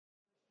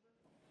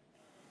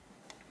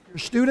Your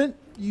student,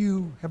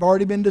 you have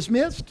already been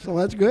dismissed, so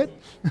that's good.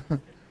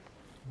 Good.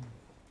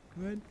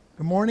 Good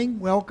morning.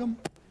 Welcome.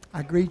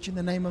 I greet you in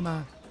the name of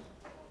my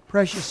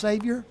precious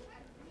Savior.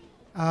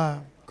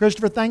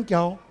 Christopher, thank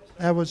y'all.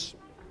 That was,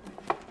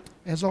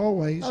 as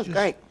always, just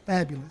great.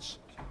 Fabulous.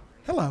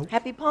 Hello.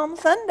 Happy Palm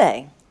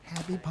Sunday.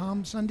 Happy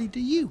Palm Sunday to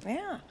you.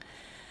 Yeah.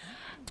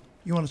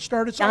 You want to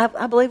start us off?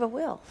 I believe I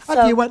will. I'll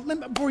tell you what,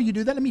 before you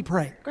do that, let me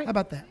pray. Great. How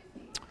about that?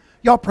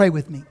 Y'all pray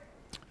with me.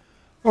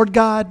 Lord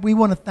God, we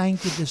want to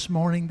thank you this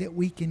morning that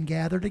we can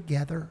gather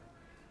together.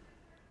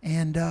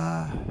 And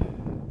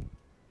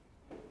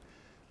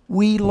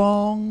we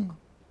long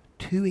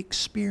to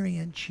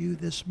experience you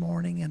this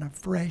morning in a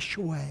fresh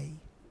way.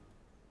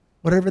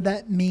 Whatever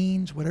that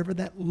means, whatever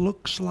that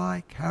looks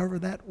like, however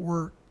that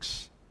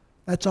works,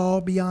 that's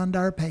all beyond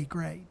our pay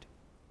grade.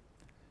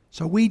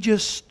 So we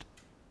just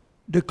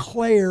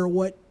declare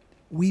what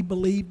we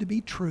believe to be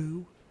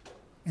true,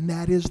 and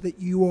that is that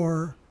you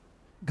are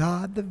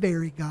God, the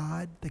very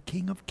God, the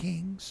King of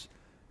kings,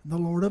 and the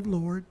Lord of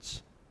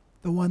lords,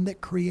 the one that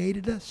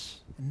created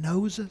us and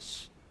knows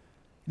us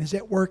and is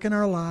at work in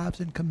our lives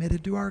and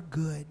committed to our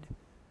good.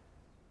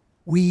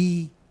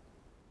 We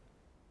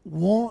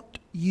want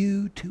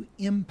you to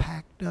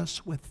impact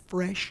us with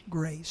fresh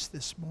grace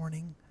this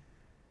morning.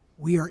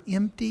 We are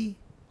empty,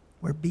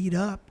 we're beat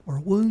up, we're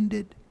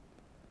wounded,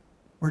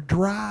 we're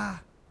dry.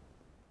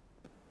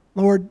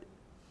 Lord,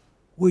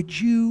 would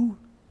you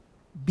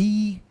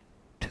be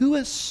to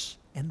us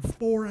and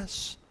for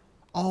us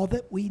all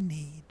that we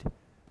need?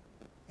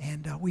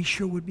 And we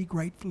sure would be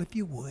grateful if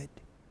you would.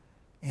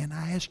 And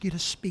I ask you to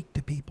speak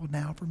to people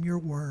now from your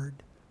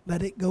word.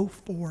 Let it go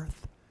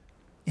forth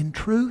in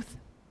truth,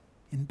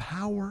 in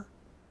power.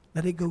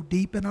 Let it go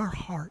deep in our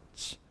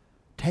hearts,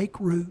 take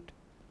root,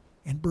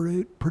 and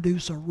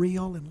produce a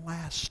real and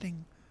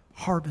lasting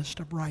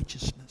harvest of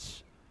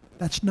righteousness.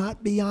 That's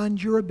not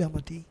beyond your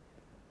ability.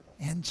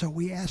 And so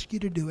we ask you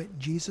to do it in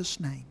Jesus'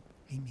 name.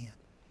 Amen.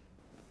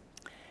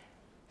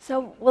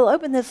 So we'll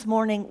open this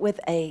morning with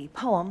a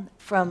poem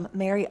from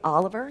Mary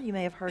Oliver. You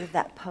may have heard of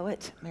that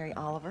poet, Mary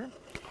Oliver.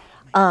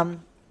 And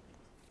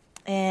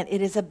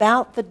it is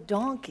about the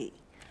donkey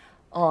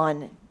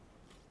on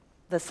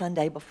the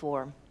Sunday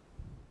before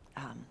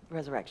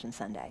Resurrection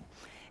Sunday.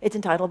 It's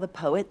entitled, "The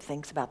Poet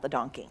Thinks About the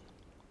Donkey."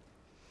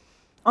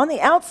 On the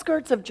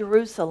outskirts of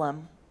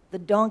Jerusalem, the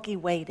donkey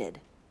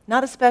waited.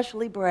 Not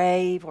especially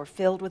brave or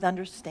filled with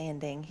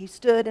understanding, he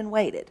stood and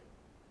waited.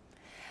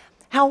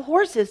 How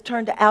horses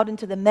turned out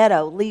into the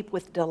meadow leap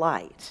with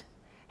delight.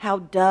 How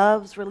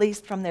doves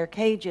released from their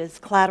cages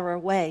clatter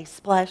away,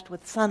 splashed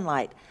with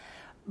sunlight.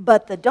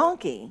 But the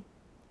donkey,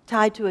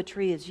 tied to a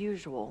tree as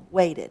usual,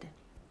 waited.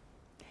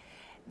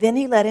 Then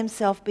he let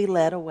himself be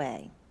led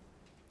away.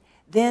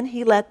 Then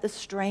he let the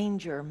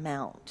stranger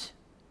mount.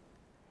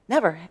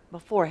 Never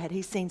before had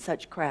he seen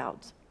such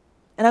crowds.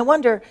 And I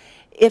wonder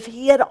if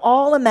he had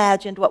all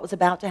imagined what was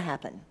about to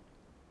happen.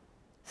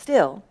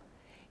 Still,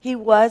 he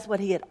was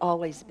what he had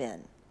always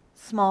been,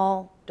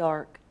 small,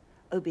 dark,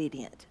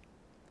 obedient.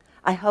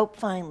 I hope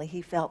finally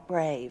he felt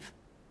brave.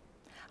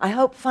 I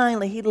hope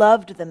finally he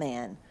loved the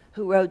man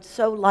who rode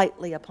so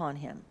lightly upon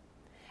him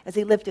as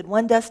he lifted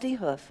one dusty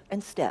hoof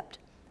and stepped,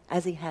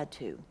 as he had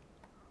to,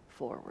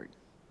 forward.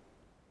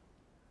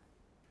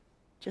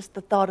 Just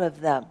the thought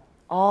of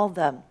all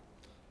the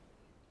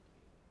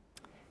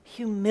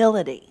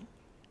humility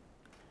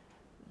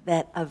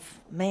that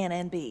of man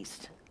and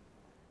beast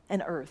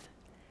and earth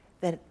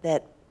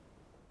that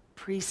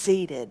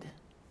preceded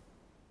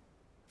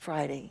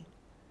Friday,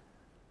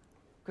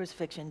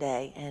 Crucifixion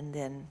Day, and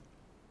then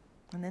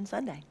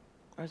Sunday,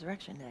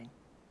 Resurrection Day.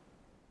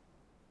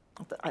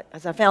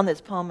 As I found this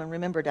poem and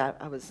remembered,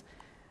 I was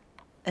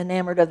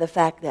enamored of the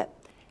fact that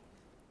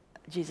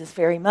Jesus'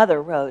 very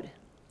mother rode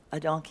a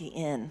donkey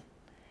in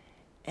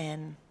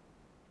and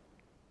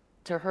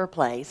to her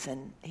place,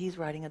 and he's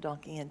riding a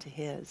donkey into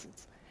his.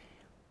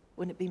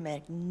 Wouldn't it be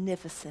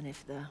magnificent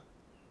if the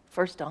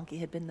first donkey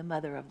had been the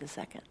mother of the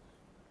second?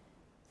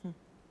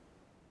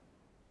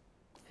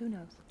 Who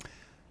knows?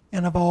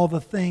 And of all the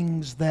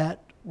things that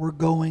were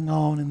going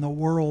on in the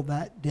world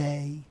that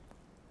day,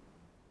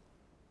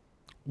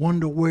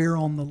 wonder where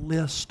on the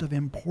list of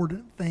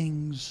important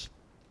things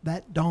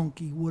that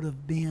donkey would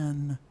have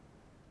been.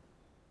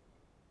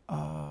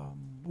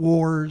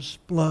 Wars,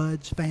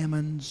 floods,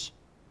 famines,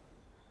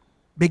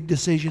 big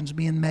decisions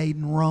being made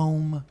in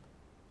Rome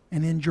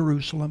and in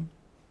Jerusalem.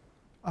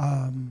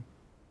 But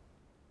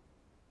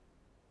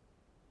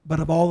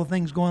of all the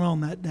things going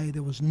on that day,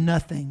 there was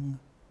nothing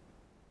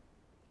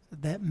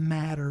that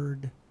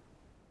mattered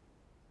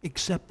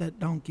except that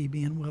donkey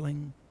being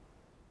willing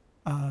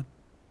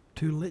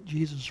to let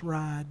Jesus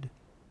ride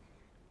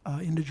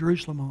into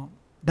Jerusalem on.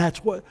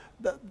 That's what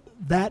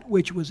that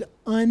which was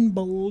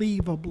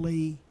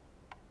unbelievably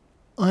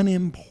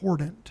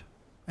unimportant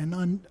and I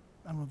don't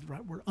know if the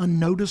right word,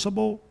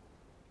 unnoticeable,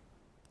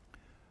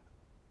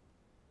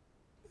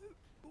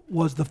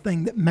 was the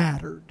thing that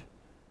mattered.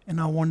 And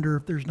I wonder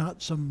if there's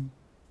not some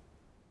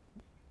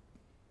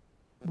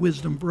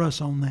wisdom for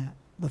us on that.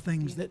 The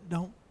things that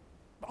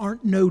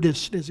aren't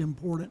noticed as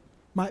important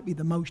might be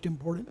the most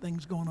important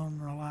things going on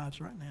in our lives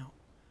right now.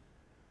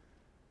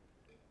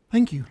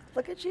 Thank you.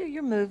 Look at you.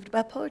 You're moved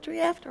by poetry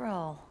after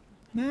all.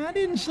 No, I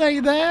didn't say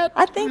that.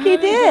 I think you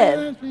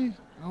did.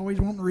 I always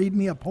want to read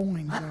me a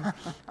poem. So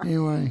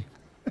anyway.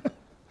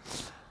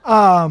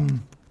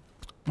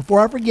 Before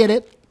I forget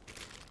it,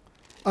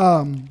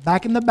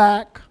 back in the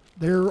back,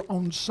 there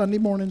on Sunday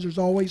mornings, there's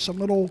always some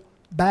little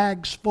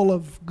bags full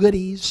of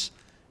goodies,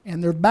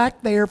 and they're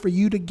back there for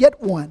you to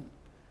get one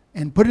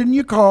and put it in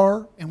your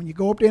car. And when you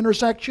go up to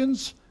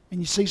intersections and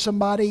you see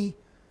somebody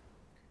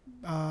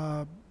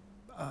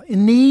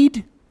in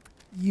need,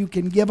 you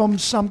can give them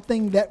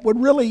something that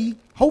would really,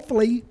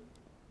 hopefully,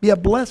 be a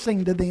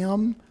blessing to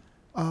them.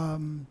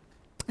 And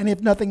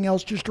if nothing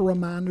else, just a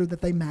reminder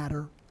that they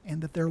matter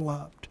and that they're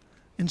loved.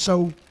 And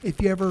so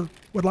if you ever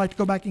would like to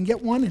go back and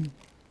get one and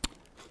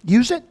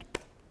use it,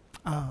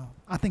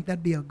 I think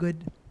that'd be a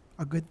good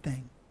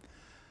thing.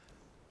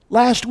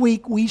 Last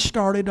week we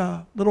started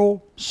a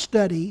little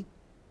study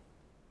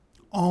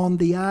on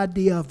the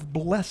idea of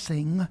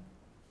blessing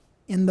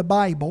in the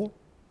Bible.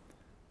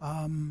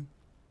 And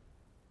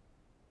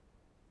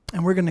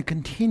we're going to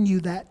continue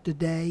that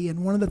today.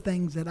 And one of the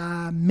things that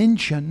I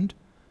mentioned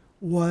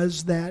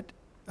was that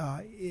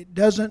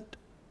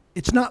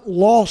it's not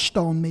lost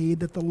on me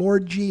that the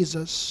Lord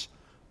Jesus,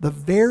 the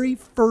very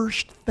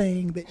first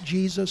thing that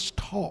Jesus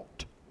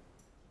taught,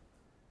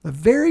 the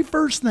very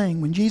first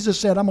thing when Jesus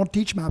said, I'm going to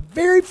teach my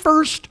very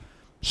first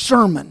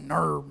sermon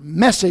or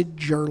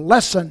message or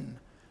lesson,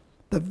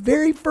 the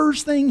very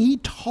first thing he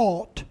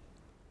taught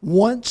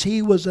once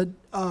he was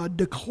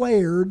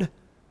declared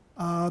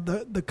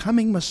the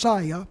coming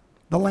Messiah,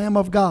 the Lamb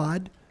of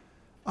God,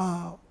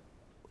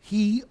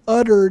 he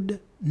uttered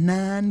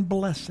 9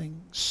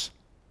 blessings.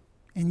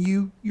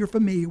 And you're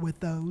familiar with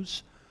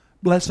those.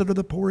 Blessed are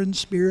the poor in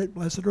spirit.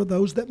 Blessed are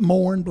those that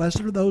mourn.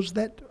 Blessed are those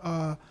that...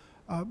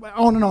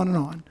 on and on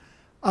and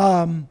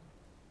on.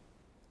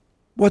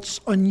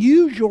 What's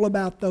unusual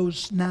about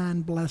those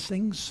 9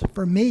 blessings,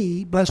 for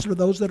me, blessed are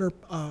those that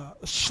are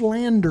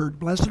slandered.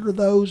 Blessed are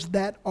those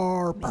that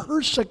are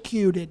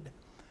persecuted.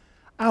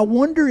 I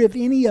wonder if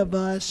any of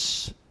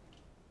us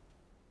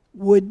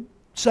would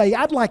say,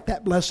 I'd like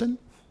that blessing.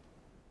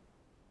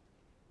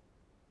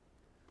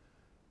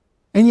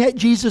 And yet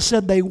Jesus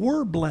said they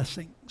were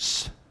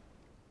blessings.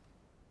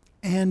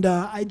 And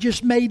it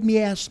just made me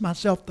ask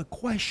myself the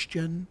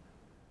question,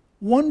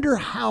 wonder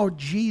how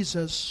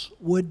Jesus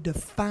would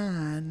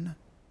define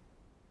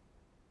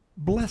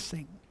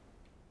blessing.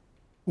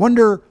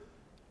 Wonder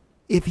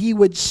if he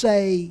would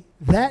say,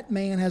 that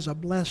man has a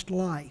blessed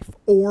life,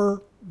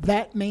 or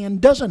that man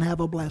doesn't have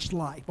a blessed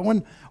life.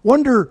 I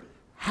wonder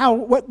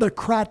what the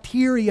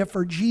criteria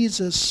for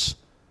Jesus,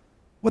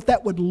 what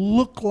that would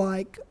look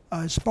like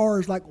as far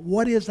as like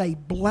what is a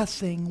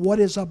blessing, what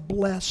is a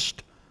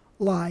blessed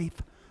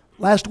life.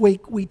 Last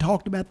week we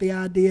talked about the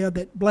idea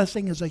that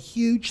blessing is a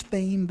huge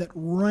theme that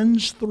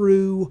runs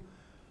through,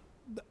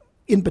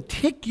 in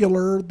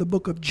particular, the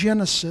book of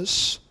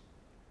Genesis,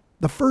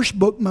 the first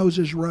book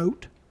Moses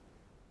wrote,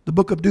 the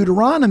book of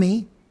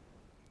Deuteronomy,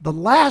 the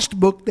last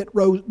book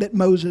that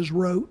Moses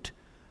wrote.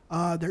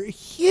 There are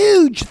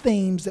huge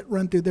themes that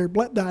run through there,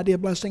 the idea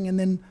of blessing, and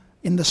then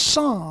in the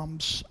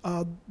Psalms,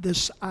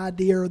 this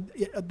idea,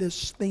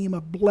 this theme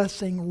of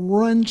blessing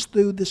runs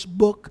through this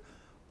book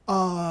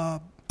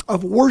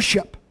of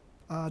worship,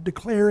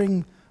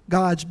 declaring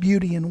God's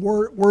beauty and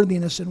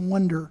worthiness and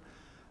wonder.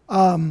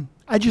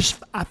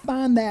 I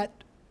find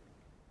that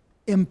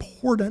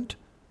important.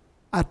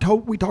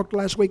 We talked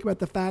last week about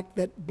the fact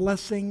that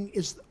blessing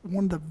is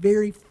one of the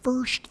very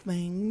first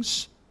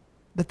things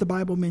that the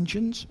Bible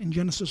mentions in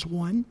Genesis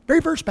 1, very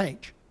first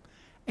page.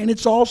 And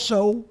it's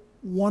also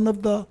one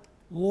of the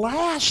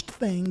last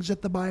things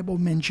that the Bible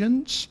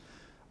mentions.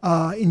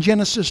 In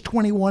Genesis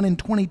 21 and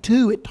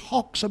 22, it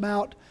talks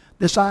about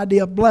this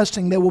idea of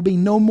blessing. There will be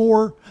no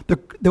more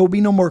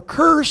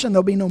curse, and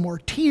there will be no more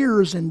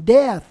tears and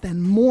death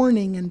and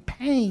mourning and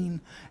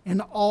pain,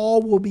 and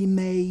all will be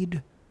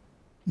made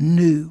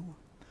new.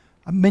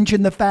 I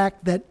mentioned the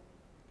fact that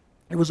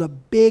it was a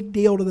big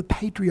deal to the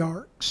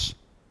patriarchs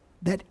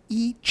that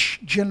each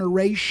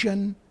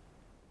generation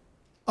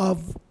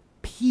of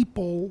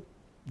people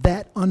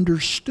that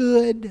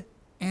understood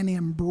and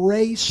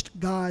embraced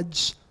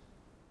God's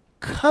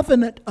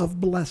covenant of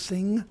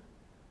blessing,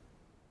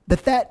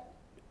 that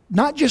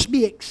not just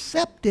be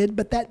accepted,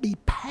 but that be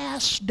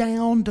passed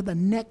down to the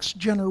next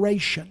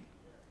generation.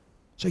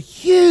 It's a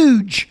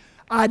huge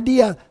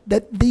idea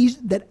that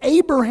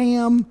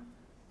Abraham,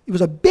 it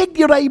was a big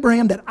deal to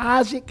Abraham that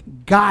Isaac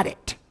got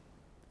it.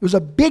 It was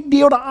a big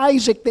deal to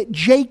Isaac that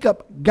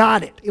Jacob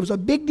got it. It was a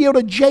big deal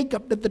to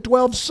Jacob that the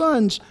 12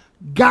 sons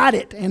got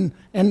it, and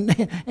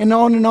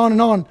on and on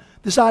and on.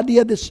 This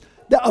idea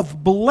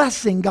of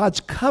blessing,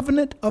 God's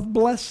covenant of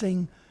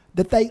blessing,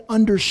 that they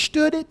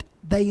understood it,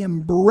 they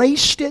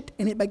embraced it,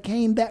 and it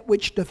became that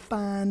which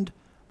defined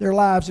their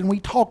lives. And we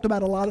talked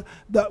about a lot of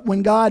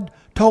when God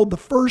told the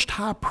first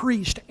high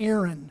priest,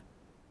 Aaron,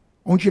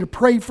 I want you to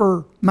pray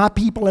for my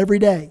people every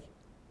day.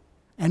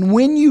 And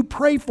when you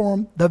pray for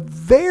them,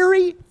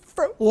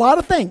 a lot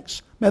of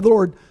things. May the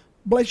Lord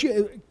bless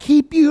you,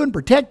 keep you and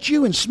protect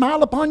you and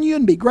smile upon you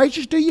and be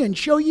gracious to you and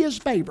show you His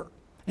favor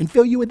and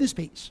fill you with His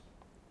peace.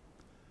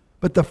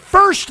 But the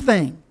first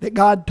thing that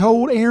God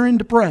told Aaron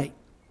to pray,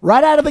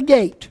 right out of the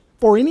gate,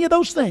 for any of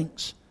those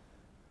things,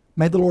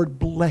 may the Lord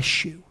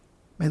bless you.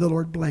 May the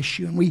Lord bless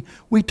you. And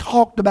we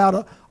talked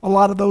about a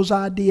lot of those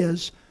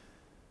ideas.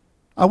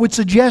 I would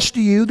suggest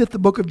to you that the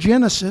book of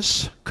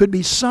Genesis could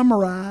be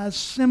summarized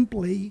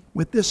simply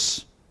with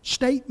this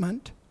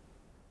statement: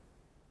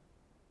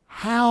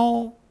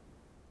 how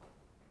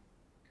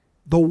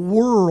the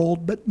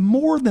world, but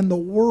more than the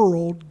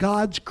world,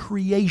 God's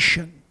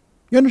creation.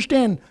 You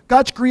understand,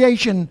 God's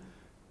creation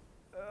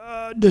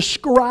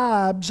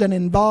describes and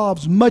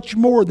involves much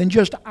more than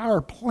just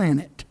our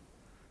planet.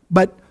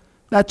 But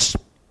that's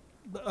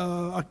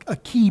a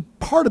key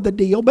part of the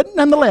deal. But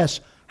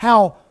nonetheless,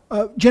 how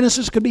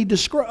Genesis could be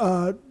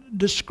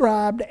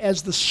described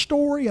as the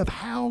story of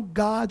how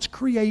God's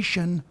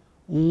creation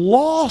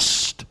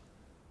lost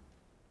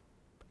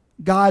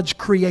God's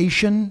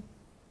creation,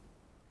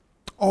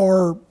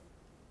 or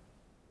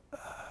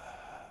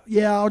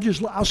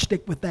I'll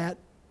stick with that.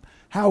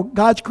 How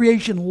God's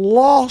creation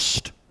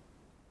lost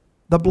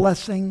the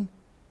blessing,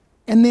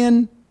 and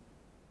then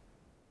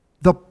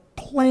the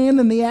plan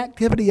and the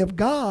activity of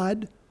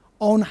God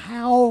on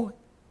how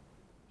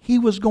He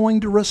was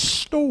going to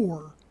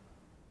restore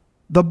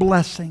the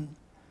blessing.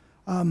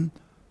 And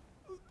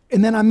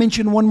then I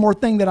mentioned one more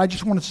thing that I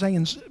just want to say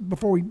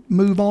before we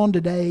move on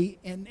today,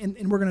 and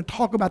we're going to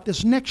talk about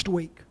this next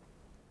week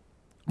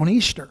on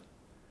Easter.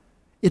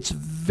 It's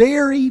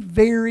very,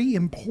 very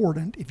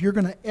important if you're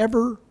going to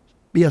ever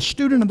be a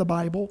student of the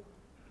Bible,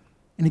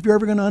 and if you're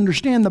ever going to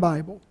understand the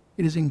Bible,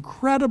 it is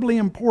incredibly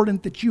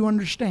important that you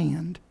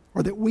understand,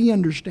 or that we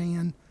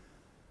understand,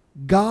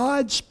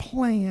 God's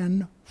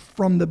plan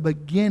from the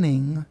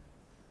beginning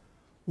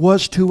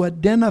was to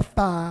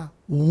identify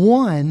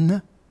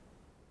one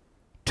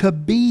to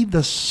be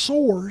the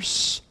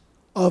source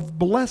of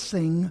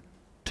blessing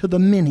to the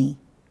many.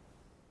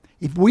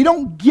 If we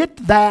don't get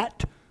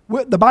that,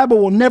 the Bible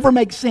will never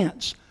make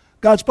sense.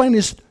 God's plan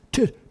is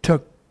to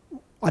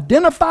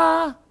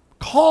identify,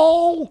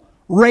 call,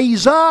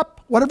 raise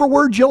up, whatever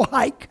word you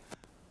like,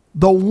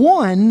 the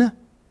one,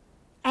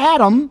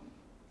 Adam,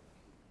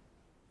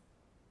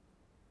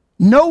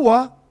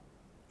 Noah,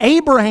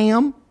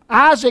 Abraham,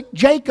 Isaac,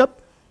 Jacob,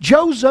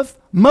 Joseph,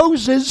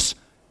 Moses,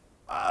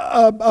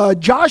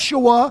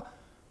 Joshua,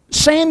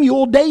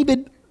 Samuel,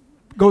 David.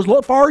 Goes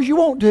as far as you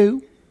want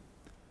to.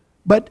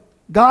 But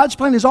God's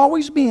plan has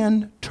always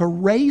been to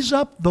raise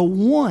up the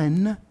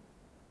one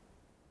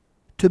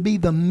to be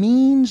the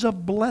means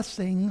of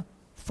blessing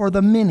for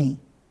the many.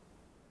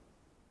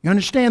 You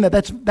understand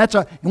that?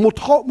 And we'll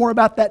talk more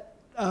about that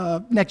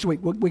next week.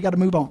 We got to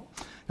move on.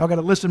 Y'all got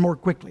to listen more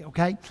quickly,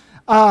 okay?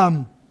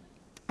 What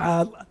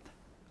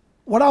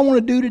I want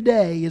to do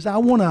today is I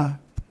want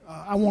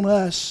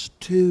us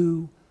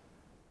to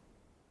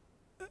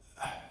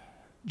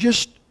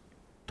just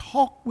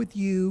talk with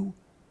you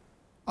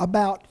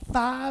about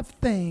 5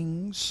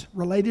 things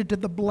related to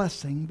the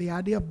blessing, the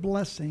idea of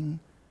blessing,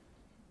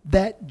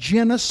 that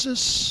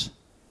Genesis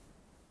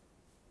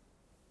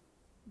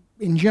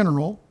in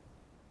general,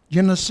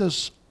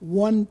 Genesis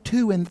 1,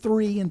 2, and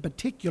 3 in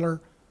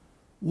particular,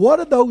 what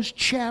do those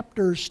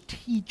chapters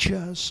teach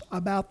us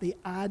about the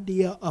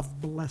idea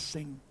of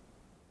blessing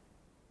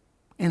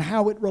and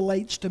how it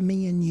relates to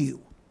me and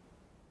you?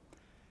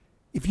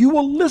 If you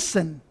will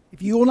listen,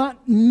 if you will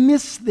not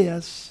miss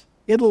this,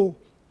 it'll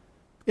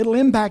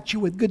impact you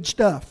with good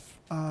stuff,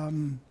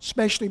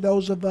 especially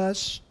those of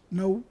us,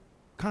 no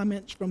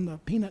comments from the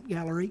peanut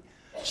gallery,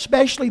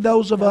 especially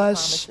those of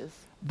us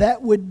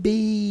that would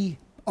be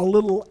a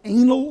little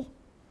anal,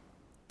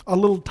 a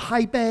little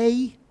type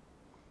A,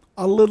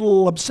 a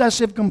little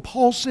obsessive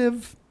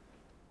compulsive,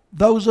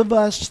 those of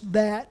us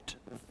that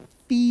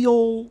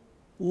feel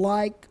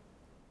like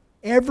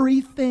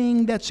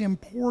everything that's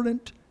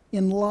important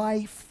in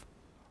life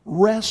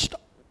rests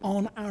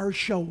on our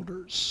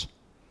shoulders,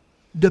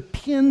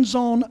 depends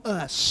on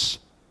us.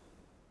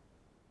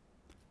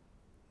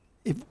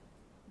 If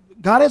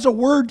God has a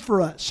word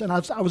for us, and I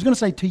was going to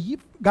say to you,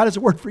 God has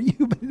a word for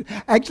you, but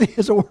actually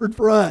has a word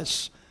for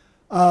us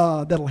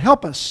that'll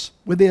help us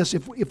with this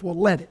if we'll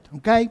let it,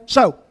 okay?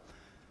 So,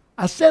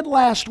 I said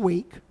last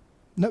week,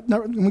 I'm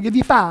going to give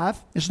you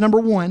 5. It's number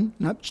 1.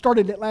 I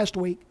started it last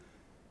week.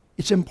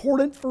 It's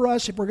important for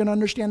us, if we're going to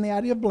understand the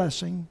idea of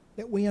blessing,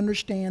 that we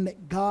understand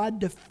that God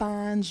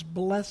defines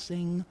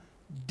blessing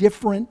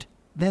different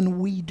than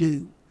we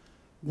do.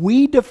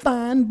 We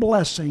define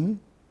blessing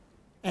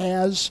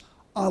as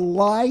a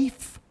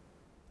life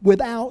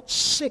without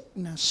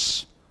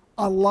sickness,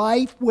 a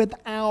life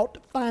without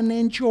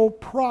financial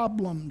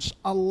problems,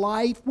 a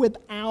life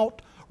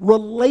without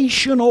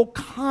relational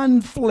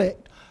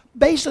conflict,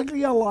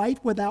 basically a life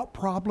without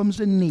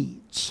problems and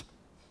needs.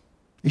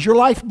 Is your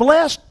life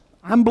blessed?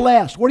 I'm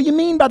blessed. What do you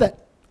mean by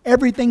that?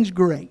 Everything's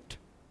great.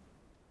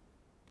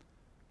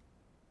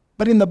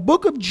 But in the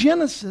book of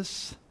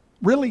Genesis,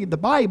 really the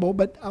Bible,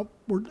 but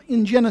we're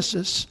in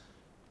Genesis.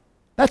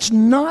 That's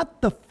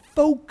not the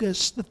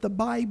focus that the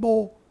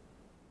Bible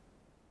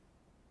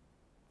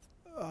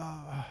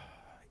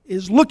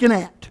is looking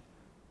at.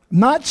 I'm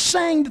not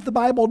saying that the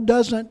Bible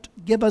doesn't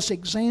give us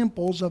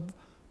examples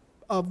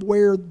of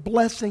where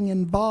blessing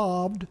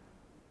involved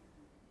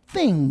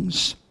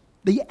things,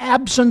 the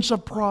absence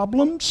of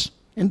problems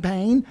and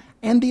pain,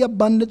 and the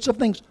abundance of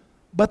things.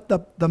 But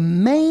the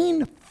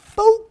main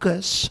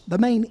focus, the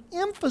main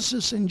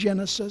emphasis in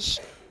Genesis,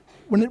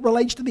 when it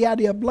relates to the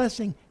idea of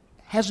blessing,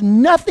 has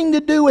nothing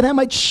to do with how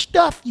much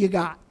stuff you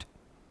got,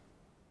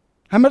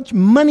 how much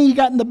money you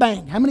got in the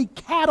bank, how many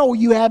cattle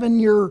you have in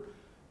your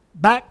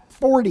back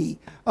 40,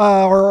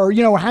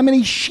 or how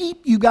many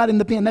sheep you got in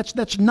the pen.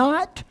 That's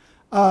not.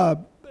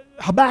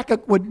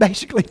 Habakkuk would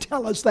basically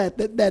tell us that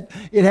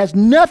it has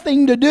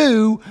nothing to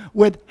do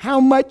with how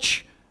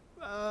much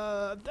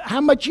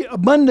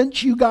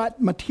abundance you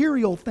got,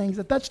 material things.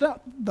 That's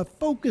not the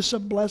focus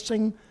of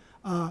blessing.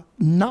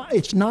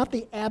 It's not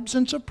the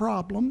absence of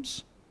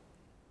problems,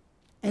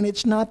 and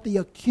it's not the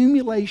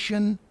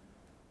accumulation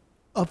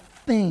of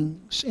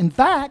things. In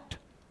fact,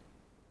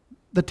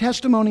 the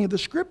testimony of the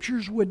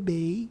Scriptures would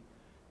be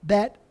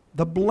that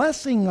the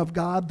blessing of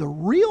God, the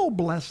real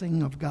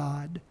blessing of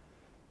God,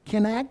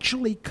 can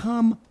actually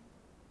come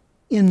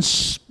in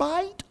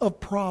spite of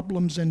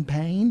problems and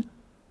pain.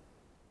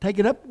 Take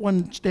it up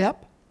one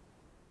step.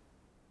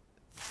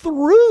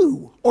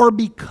 Through or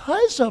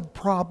because of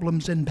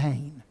problems and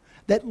pain.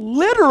 That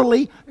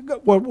literally,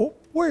 well,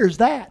 where's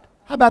that?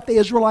 How about the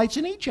Israelites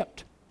in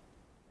Egypt?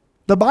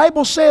 The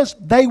Bible says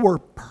they were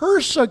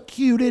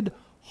persecuted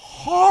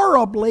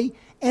horribly,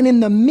 and in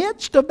the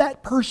midst of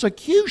that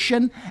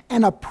persecution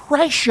and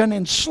oppression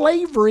and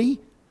slavery,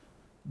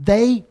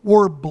 they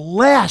were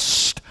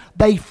blessed.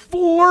 They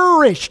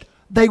flourished.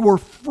 They were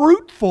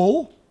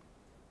fruitful,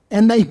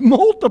 and they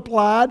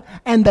multiplied,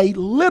 and they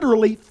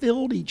literally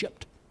filled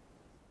Egypt.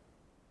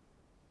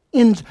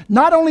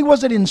 Not only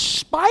was it in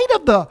spite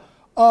of the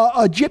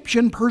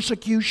Egyptian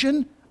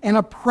persecution and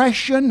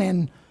oppression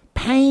and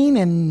pain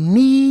and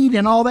need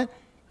and all that,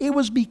 it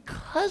was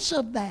because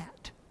of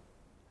that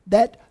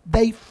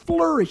they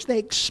flourished. They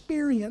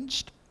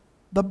experienced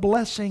the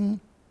blessing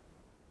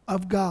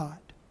of God.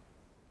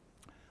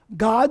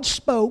 God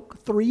spoke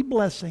 3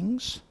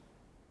 blessings.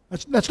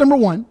 That's number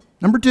 1.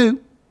 Number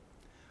 2,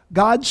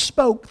 God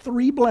spoke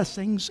 3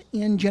 blessings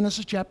in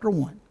Genesis chapter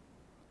 1.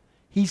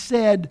 He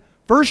said,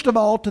 first of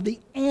all, to the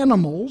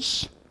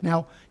animals.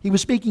 Now, he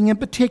was speaking in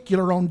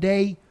particular on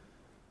day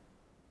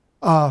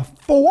 5,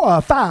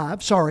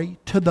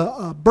 to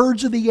the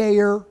birds of the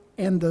air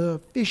and the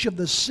fish of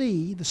the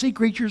sea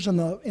creatures and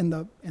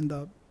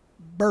the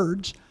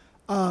birds.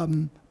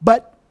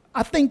 But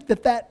I think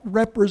that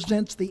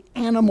represents the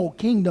animal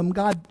kingdom.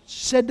 God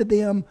said to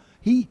them,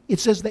 it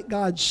says that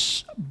God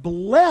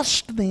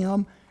blessed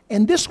them,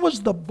 and this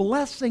was the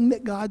blessing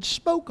that God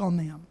spoke on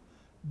them.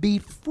 Be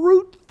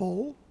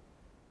fruitful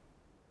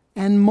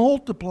and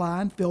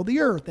multiply and fill the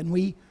earth. And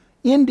we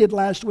ended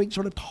last week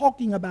sort of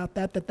talking about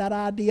that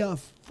idea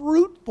of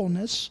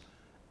fruitfulness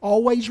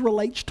always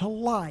relates to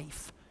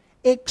life.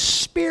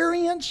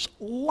 Experience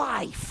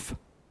life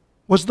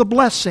was the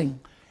blessing.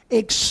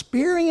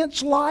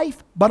 Experience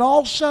life, but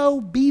also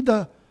be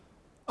the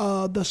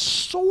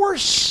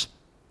source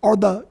or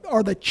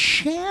the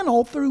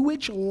channel through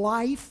which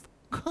life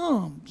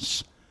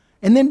comes.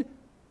 And then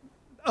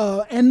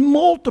and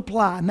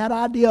multiply. And that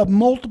idea of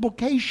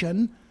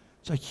multiplication,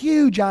 it's a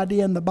huge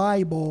idea in the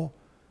Bible.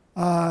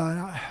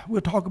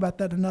 We'll talk about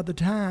that another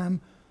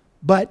time.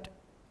 But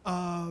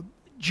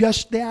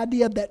just the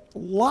idea that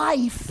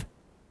life,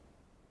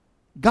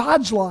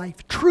 God's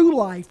life, true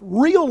life,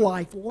 real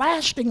life,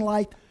 lasting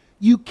life,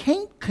 you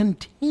can't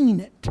contain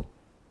it.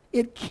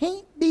 It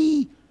can't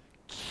be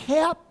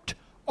kept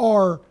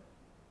or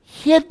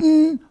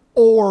hidden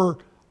or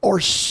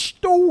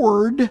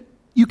stored.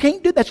 You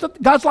can't do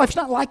that. God's life's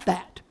not like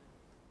that.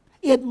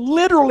 It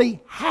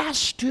literally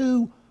has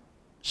to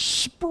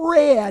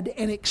spread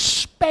and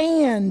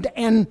expand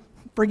and,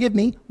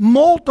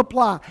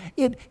 multiply.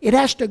 It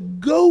has to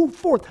go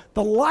forth.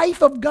 The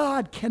life of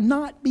God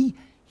cannot be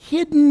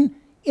hidden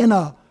in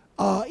a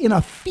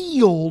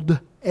field,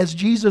 as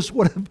Jesus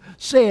would have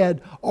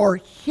said, or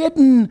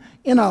hidden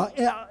in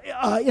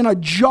a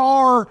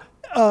jar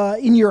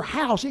in your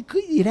house.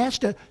 It has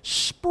to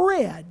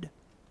spread,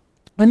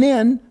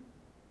 and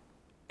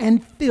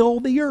fill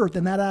the earth.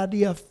 And that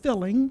idea of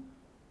filling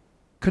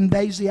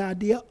conveys the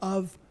idea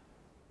of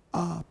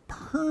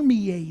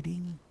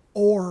permeating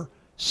or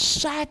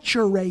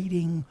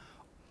saturating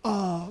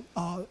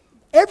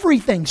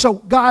everything. So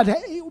God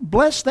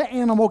blessed the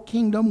animal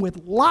kingdom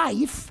with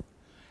life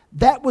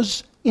that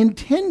was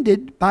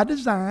intended by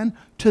design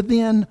to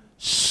then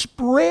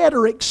spread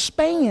or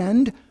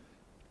expand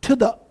to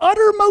the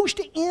uttermost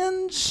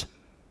ends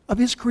of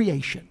His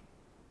creation.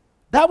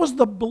 That was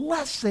the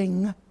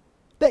blessing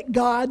that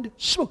God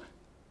spoke.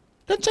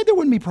 Didn't say there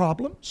wouldn't be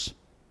problems.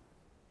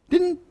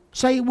 Didn't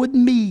say it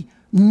wouldn't be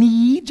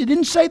needs. It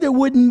didn't say there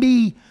wouldn't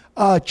be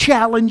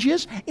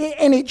challenges.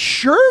 And it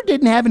sure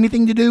didn't have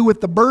anything to do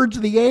with the birds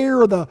of the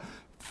air or the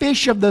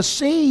fish of the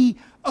sea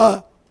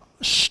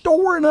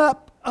storing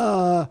up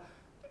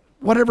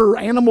whatever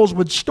animals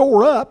would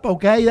store up,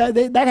 okay?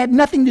 That had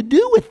nothing to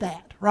do with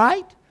that,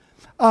 right?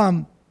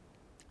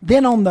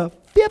 Then on the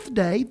fifth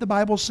day, the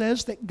Bible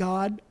says that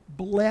God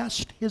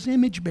blessed His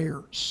image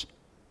bearers.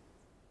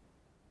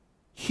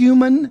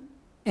 Human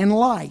and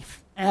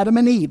life. Adam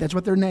and Eve, that's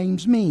what their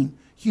names mean.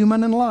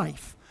 Human and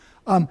life.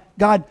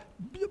 God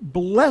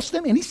blessed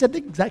them, and He said the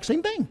exact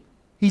same thing.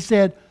 He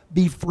said,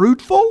 be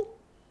fruitful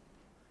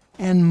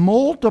and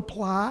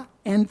multiply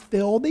and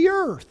fill the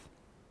earth.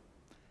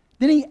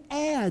 Then He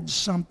adds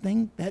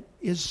something that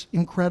is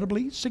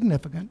incredibly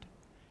significant.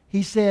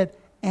 He said,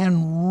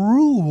 and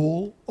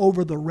rule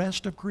over the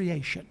rest of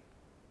creation.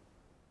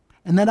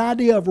 And that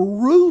idea of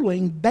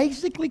ruling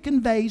basically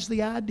conveys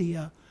the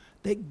idea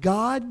that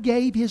God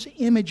gave His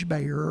image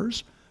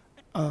bearers,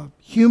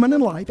 human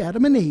and life,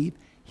 Adam and Eve,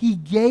 He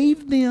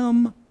gave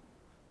them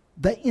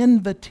the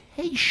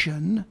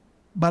invitation,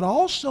 but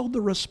also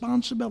the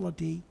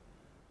responsibility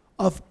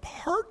of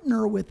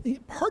partnering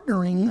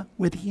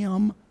with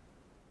Him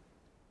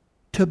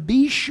to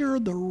be sure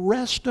the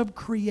rest of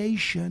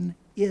creation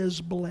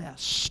is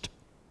blessed.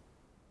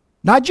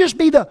 Not just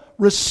be the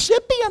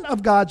recipient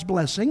of God's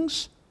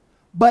blessings,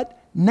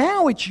 but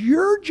now it's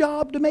your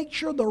job to make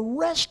sure the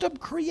rest of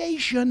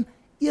creation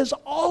is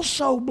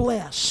also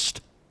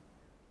blessed.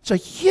 It's a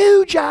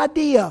huge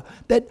idea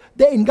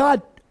and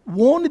God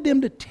wanted them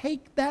to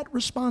take that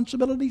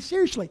responsibility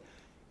seriously.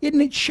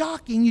 Isn't it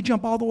shocking? You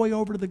jump all the way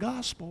over to the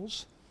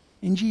Gospels,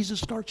 and Jesus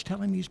starts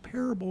telling these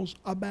parables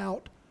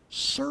about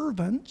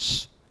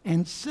servants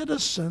and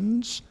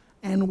citizens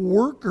and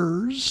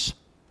workers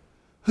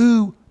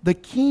who the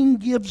king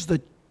gives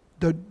the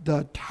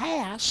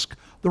task,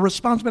 the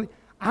responsibility.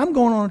 I'm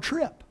going on a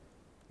trip.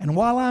 And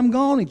while I'm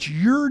gone, it's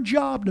your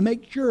job to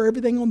make sure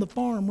everything on the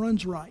farm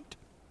runs right.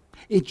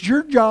 It's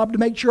your job to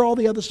make sure all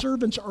the other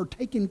servants are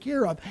taken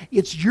care of.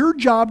 It's your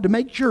job to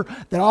make sure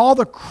that all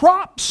the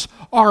crops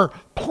are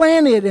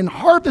planted and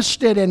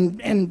harvested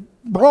and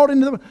brought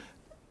into the...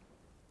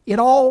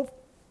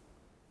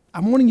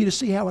 I'm wanting you to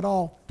see how it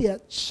all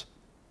fits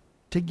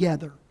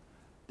together.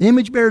 The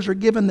image bearers are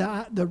given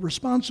the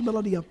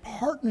responsibility of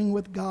partnering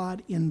with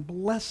God in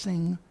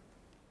blessing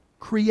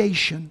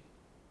creation.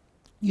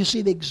 You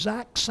see the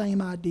exact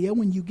same idea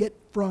when you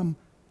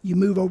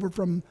move over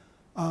from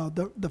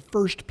the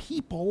first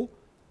people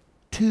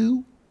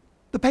to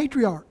the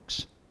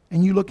patriarchs.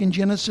 And you look in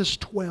Genesis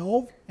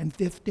 12 and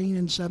 15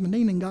 and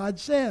 17, and God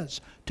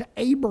says to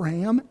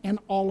Abraham and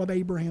all of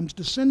Abraham's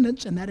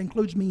descendants, and that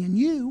includes me and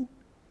you,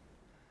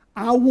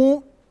 I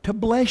want to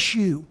bless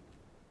you.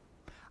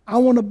 I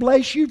want to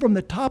bless you from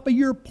the top of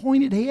your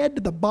pointed head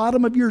to the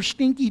bottom of your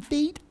stinky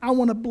feet. I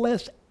want to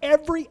bless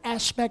every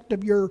aspect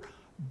of your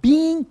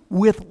being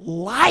with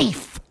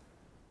life.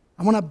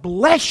 I want to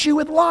bless you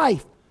with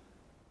life.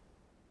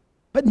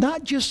 But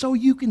not just so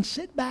you can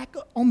sit back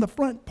on the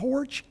front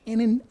porch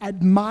and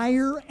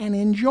admire and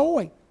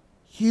enjoy.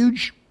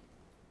 Huge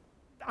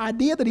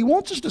idea that He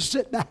wants us to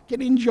sit back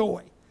and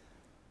enjoy.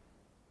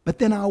 But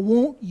then I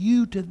want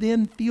you to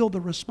then feel the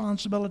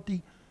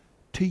responsibility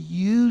to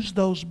use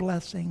those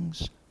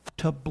blessings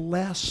to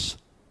bless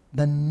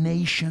the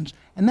nations.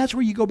 And that's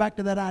where you go back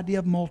to that idea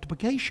of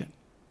multiplication.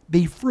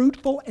 Be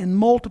fruitful and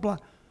multiply.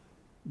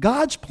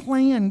 God's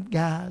plan,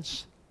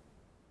 guys,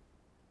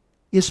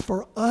 is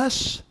for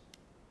us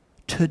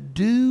to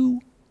do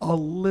a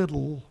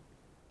little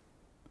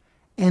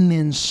and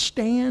then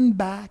stand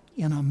back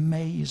in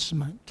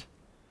amazement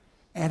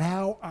at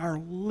how our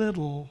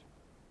little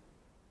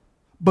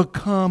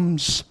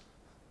becomes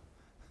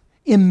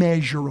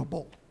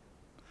immeasurable.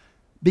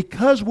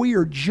 Because we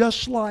are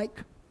just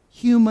like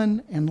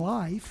human and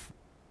life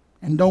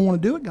and don't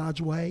want to do it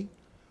God's way,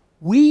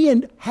 we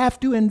have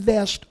to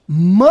invest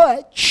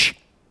much,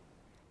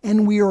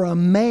 and we are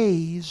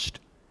amazed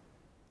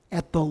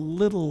at the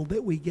little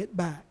that we get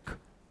back.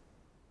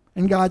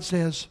 And God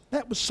says,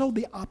 that was so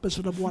the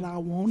opposite of what I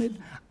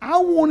wanted. I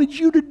wanted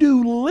you to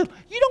do little.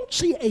 You don't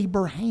see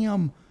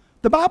Abraham.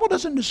 The Bible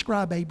doesn't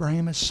describe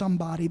Abraham as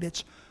somebody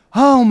that's,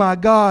 oh my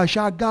gosh,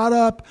 I got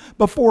up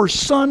before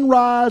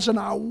sunrise and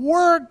I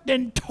worked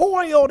and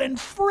toiled and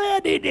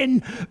fretted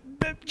and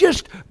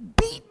just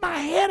beat my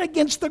head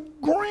against the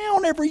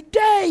ground every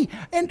day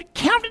and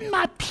counting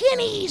my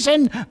pennies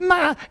and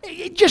my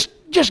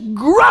just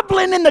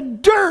grubbling in the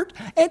dirt,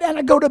 and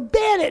I go to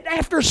bed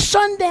after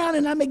sundown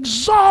and I'm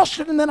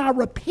exhausted, and then I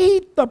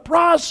repeat the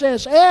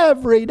process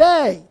every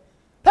day.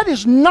 That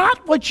is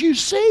not what you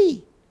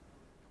see.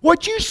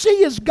 What you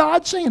see is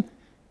God saying,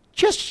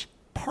 just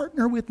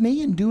partner with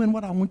me in doing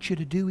what I want you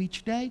to do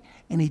each day,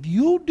 and if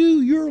you'll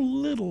do your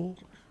little,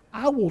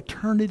 I will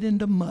turn it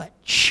into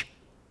much.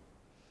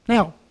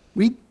 Now,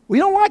 we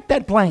don't like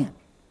that plan.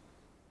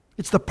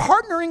 It's the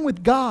partnering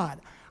with God.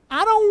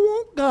 I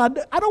don't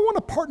want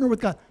to partner with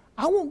God.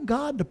 I want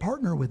God to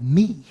partner with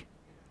me.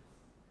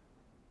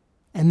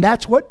 And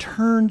that's what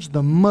turns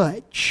the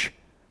much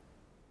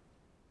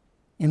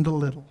into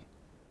little.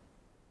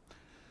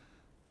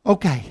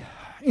 Okay,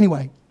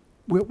 anyway,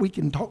 we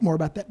can talk more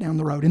about that down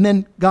the road. And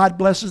then God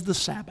blesses the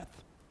Sabbath.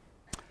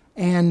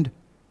 And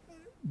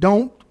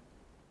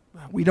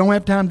we don't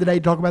have time today to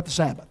talk about the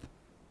Sabbath.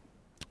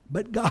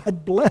 But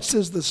God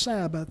blesses the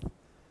Sabbath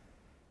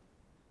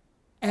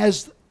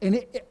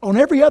on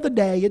every other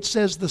day it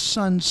says the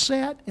sun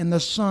set and the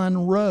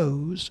sun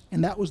rose,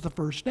 and that was the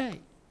first day.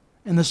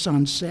 And the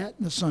sun set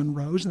and the sun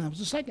rose, and that was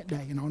the second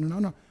day, and on and on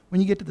and on.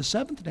 When you get to the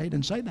seventh day, it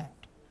doesn't say that.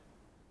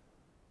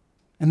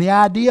 And the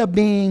idea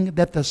being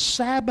that the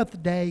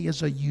Sabbath day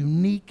is a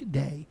unique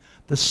day.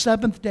 The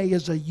seventh day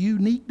is a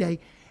unique day.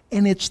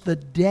 And it's the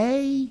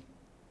day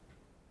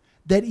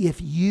that, if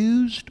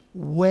used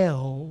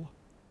well,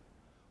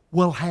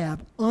 will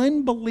have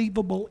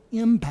unbelievable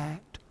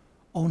impact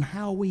on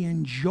how we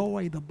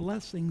enjoy the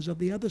blessings of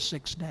the other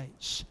 6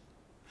 days.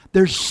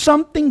 There's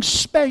something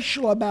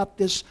special about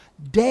this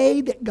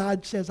day that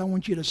God says, I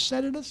want you to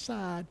set it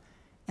aside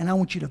and I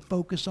want you to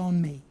focus on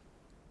me.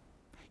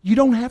 You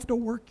don't have to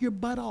work your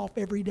butt off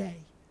every day,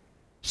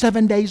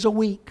 7 days a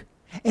week.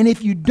 And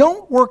if you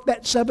don't work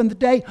that seventh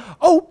day,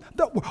 look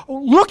at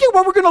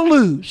what we're going to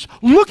lose.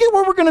 Look at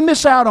what we're going to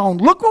miss out on.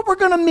 Look what we're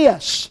going to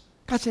miss.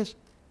 God says,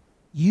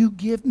 you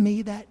give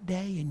me that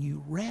day and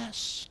you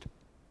rest.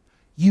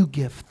 You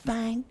give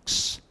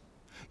thanks.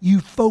 You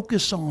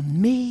focus on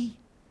me.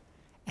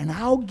 And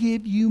I'll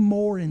give you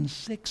more in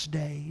 6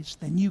 days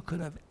than you could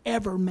have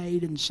ever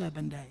made in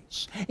 7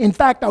 days. In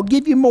fact, I'll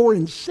give you more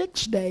in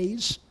 6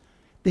 days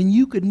than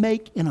you could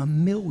make in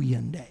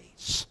 1,000,000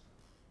 days.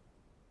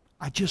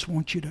 I just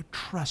want you to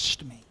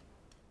trust me.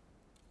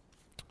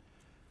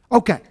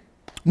 Okay,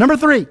 number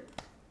 3.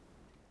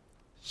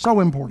 So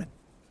important.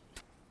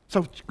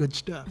 So good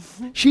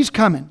stuff. She's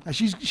coming.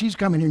 She's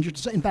coming here in just a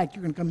second. In fact,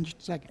 you're going to come in just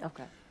a second.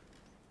 Okay.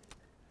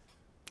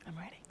 I'm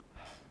ready.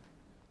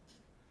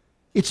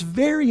 It's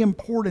very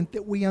important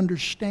that we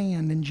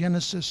understand in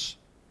Genesis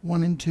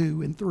 1 and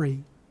 2 and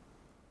 3.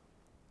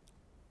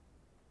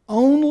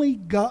 Only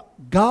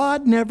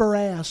God never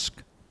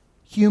asked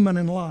human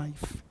in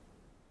life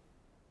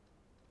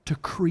to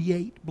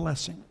create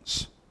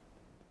blessings.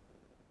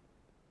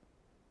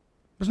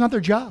 It's not their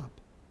job.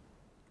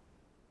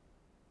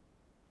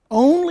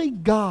 Only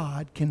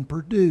God can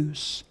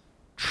produce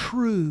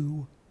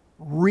true,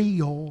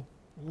 real,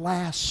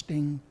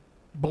 lasting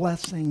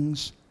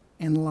blessings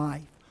in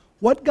life.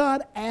 What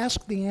God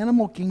asked the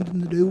animal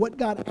kingdom to do, what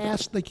God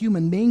asked the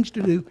human beings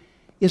to do,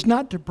 is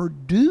not to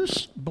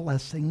produce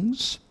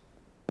blessings,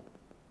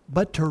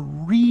 but to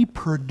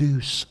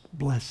reproduce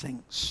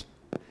blessings.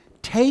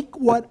 Take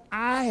what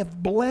I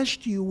have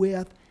blessed you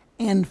with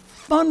and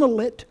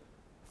funnel it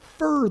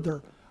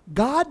further.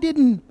 God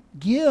didn't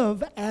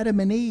give Adam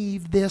and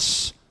Eve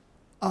this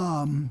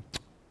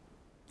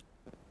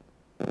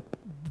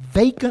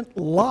vacant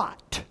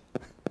lot.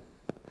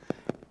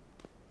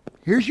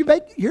 Here's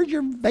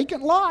your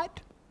vacant lot.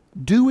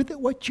 Do with it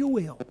what you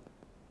will.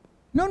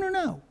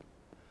 No.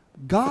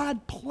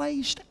 God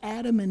placed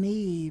Adam and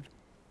Eve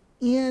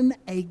in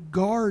a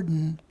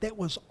garden that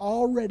was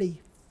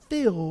already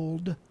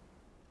filled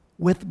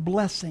with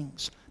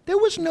blessings. There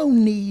was no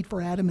need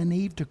for Adam and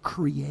Eve to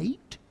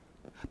create.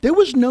 There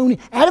was no need.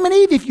 Adam and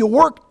Eve, if you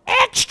work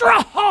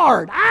extra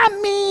hard, I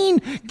mean,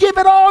 give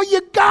it all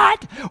you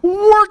got,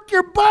 work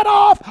your butt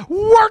off,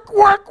 work,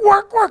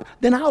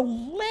 then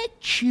I'll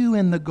let you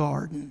in the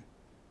garden.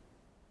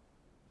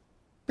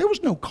 There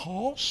was no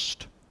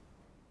cost.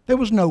 There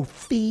was no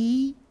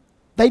fee.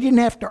 They didn't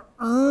have to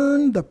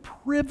earn the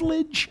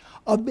privilege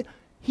of it.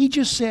 He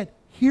just said,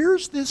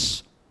 here's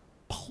this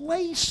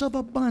place of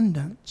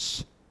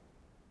abundance.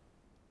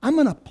 I'm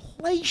going to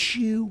place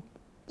you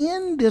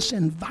in this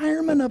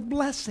environment of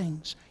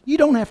blessings. You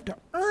don't have to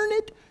earn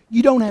it.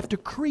 You don't have to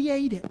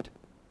create it.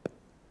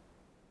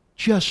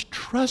 Just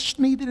trust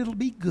me that it'll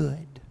be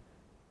good.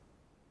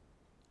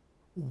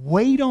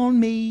 Wait on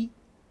me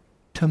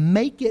to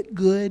make it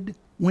good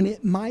when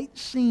it might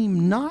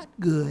seem not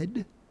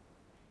good.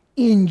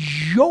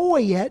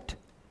 Enjoy it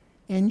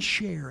and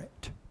share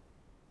it.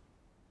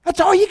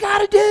 That's all you got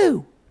to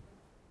do.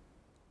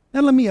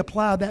 Now let me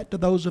apply that to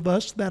those of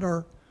us that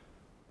are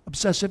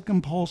obsessive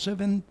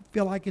compulsive and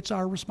feel like it's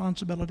our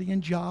responsibility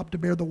and job to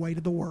bear the weight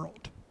of the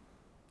world.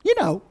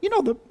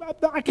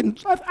 I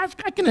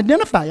can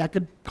identify. I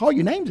could call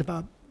you names if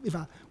I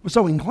was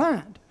so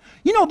inclined.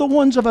 The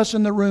ones of us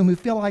in the room who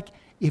feel like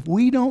if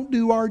we don't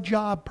do our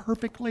job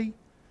perfectly,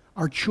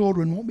 our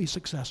children won't be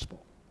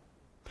successful.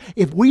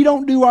 If we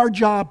don't do our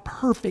job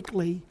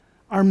perfectly,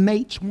 our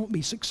mates won't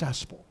be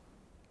successful.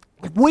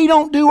 If we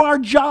don't do our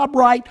job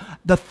right,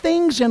 the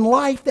things in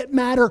life that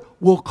matter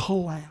will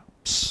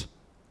collapse.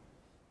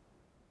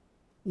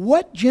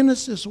 What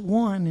Genesis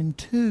 1 and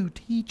 2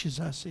 teaches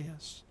us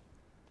is,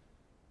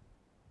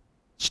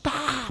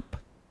 stop.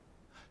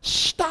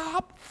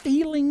 Stop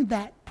feeling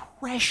that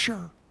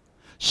pressure.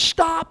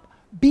 Stop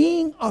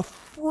being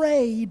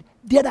afraid.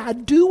 Did I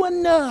do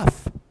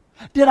enough?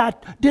 Did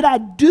I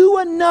do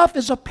enough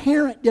as a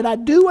parent? Did I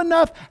do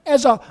enough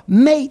as a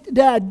mate?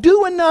 Did I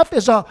do enough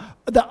as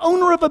the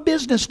owner of a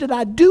business? Did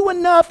I do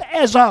enough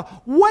as a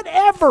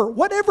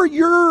whatever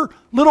your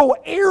little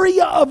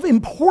area of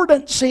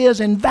importance is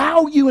and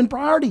value and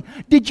priority?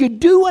 Did you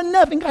do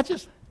enough? And God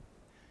says,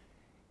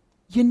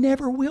 you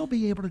never will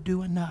be able to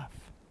do enough.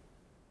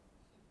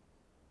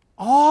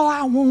 All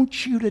I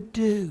want you to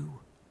do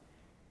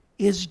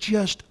is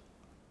just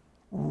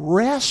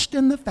rest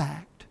in the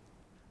fact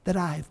that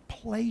I have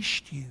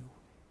placed you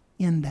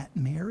in that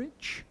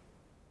marriage,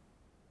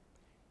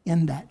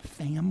 in that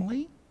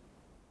family,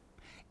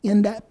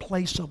 in that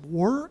place of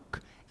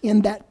work,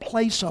 in that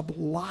place of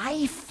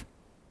life.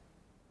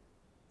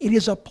 It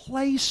is a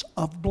place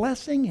of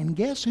blessing, and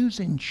guess who's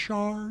in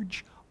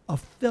charge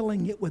of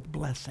filling it with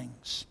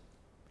blessings?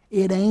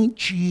 It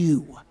ain't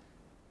you.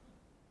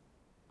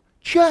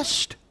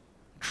 Just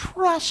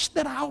trust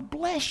that I'll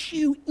bless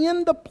you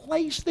in the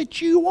place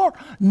that you are.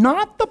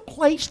 Not the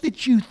place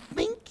that you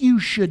think you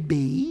should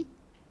be,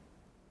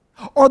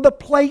 or the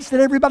place that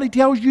everybody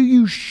tells you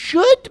you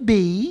should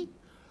be,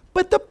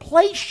 but the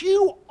place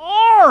you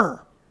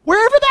are,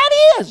 wherever that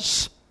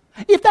is.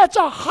 If that's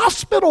a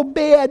hospital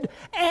bed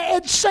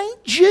at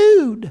St.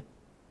 Jude,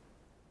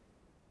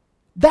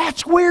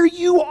 that's where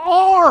you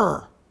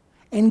are.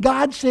 And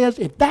God says,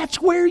 if that's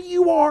where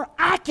you are,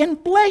 I can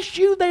bless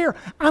you there.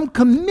 I'm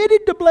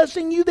committed to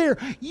blessing you there.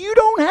 You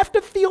don't have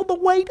to feel the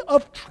weight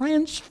of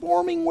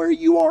transforming where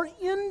you are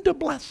into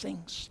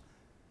blessings.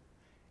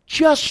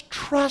 Just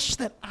trust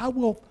that I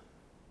will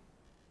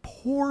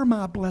pour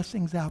my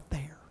blessings out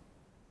there.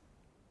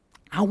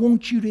 I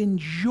want you to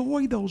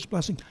enjoy those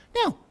blessings.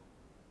 Now,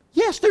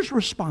 yes, there's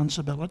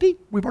responsibility.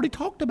 We've already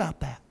talked about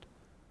that.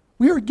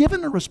 We are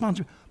given a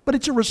responsibility, but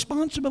it's a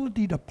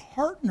responsibility to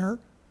partner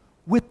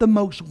with the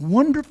most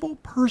wonderful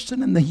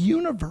person in the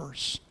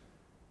universe,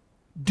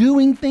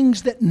 doing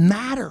things that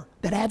matter,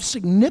 that have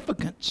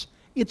significance.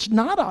 It's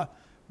not a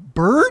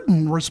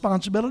burden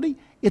responsibility,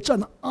 it's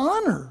an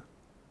honor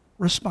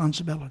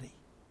responsibility.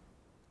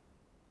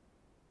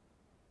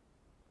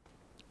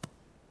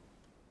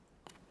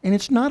 And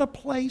it's not a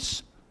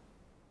place,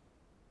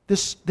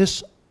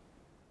 this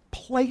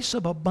place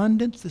of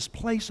abundance, this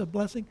place of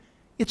blessing,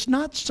 it's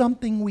not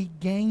something we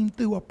gain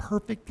through a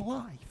perfect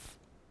life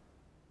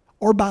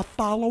or by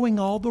following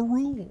all the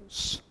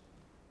rules.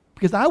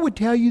 Because I would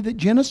tell you that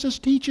Genesis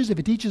teaches, if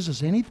it teaches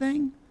us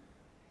anything,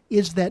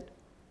 is that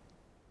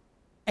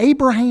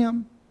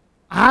Abraham,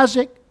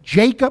 Isaac,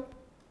 Jacob,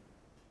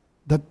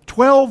 the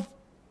 12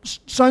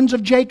 sons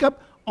of Jacob,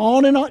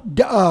 on and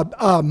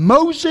on,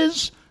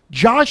 Moses,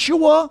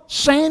 Joshua,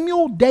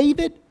 Samuel,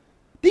 David,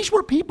 these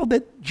were people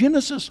that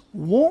Genesis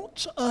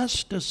wants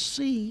us to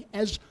see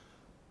as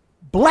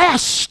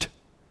blessed.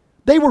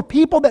 They were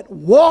people that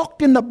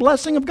walked in the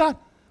blessing of God.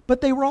 But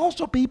they were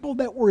also people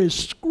that were as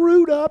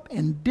screwed up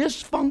and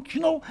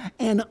dysfunctional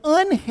and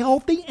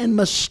unhealthy and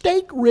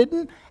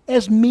mistake-ridden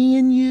as me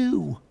and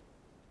you.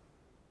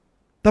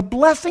 The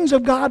blessings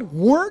of God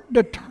weren't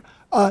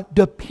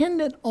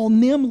dependent on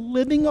them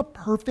living a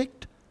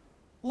perfect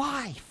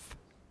life.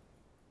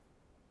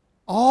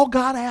 All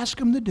God asked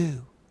them to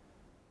do,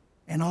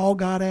 and all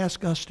God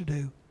asked us to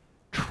do,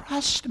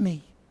 trust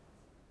me.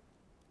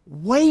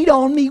 Wait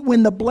on me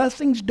when the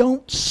blessings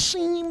don't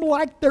seem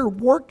like they're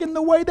working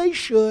the way they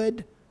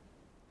should.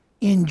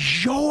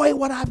 Enjoy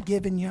what I've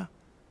given you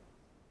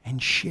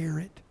and share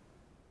it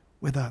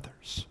with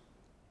others.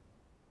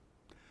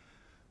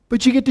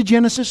 But you get to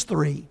Genesis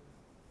 3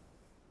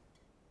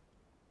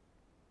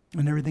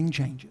 and everything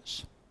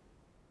changes.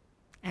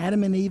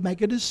 Adam and Eve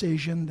make a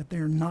decision that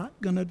they're not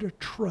going to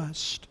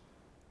trust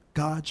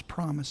God's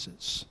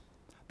promises.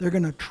 They're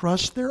going to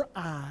trust their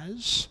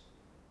eyes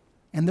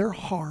and their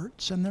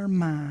hearts and their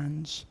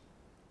minds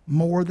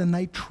more than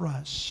they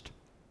trust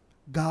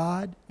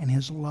God and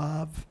His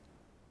love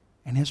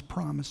and His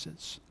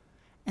promises.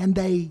 And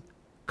they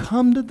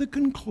come to the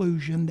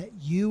conclusion that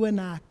you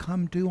and I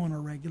come to on a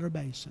regular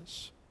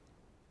basis.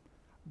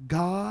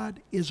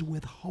 God is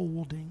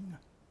withholding.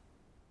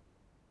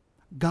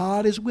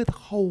 God is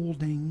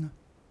withholding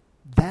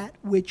that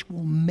which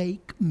will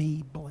make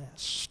me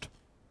blessed.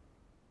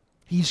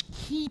 He's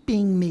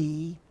keeping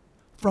me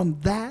from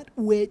that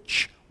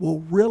which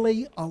will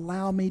really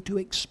allow me to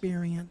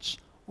experience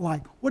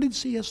life. What did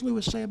C.S.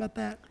 Lewis say about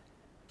that?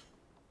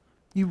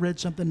 You read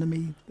something to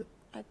me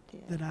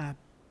that I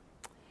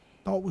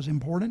thought was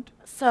important.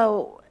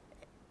 So,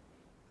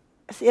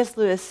 C.S.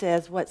 Lewis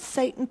says, what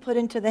Satan put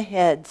into the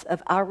heads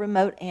of our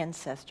remote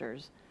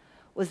ancestors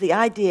was the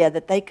idea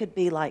that they could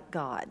be like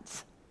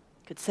gods,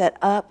 could set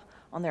up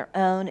on their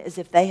own as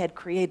if they had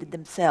created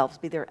themselves,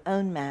 be their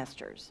own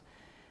masters.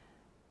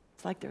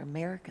 It's like they're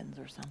Americans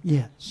or something.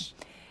 Yes.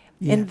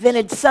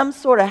 Invented some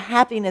sort of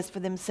happiness for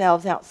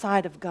themselves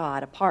outside of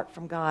God, apart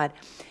from God.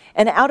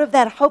 And out of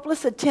that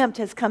hopeless attempt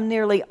has come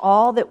nearly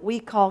all that we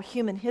call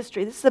human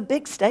history. This is a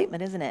big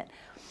statement, isn't it?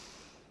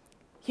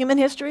 Human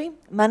history,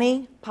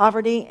 money,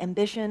 poverty,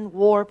 ambition,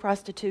 war,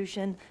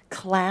 prostitution,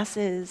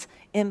 classes,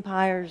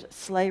 empires,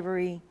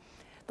 slavery.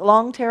 The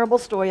long, terrible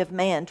story of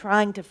man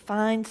trying to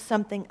find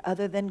something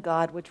other than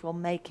God which will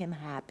make him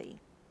happy.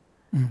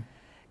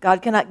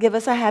 God cannot give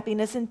us a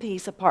happiness and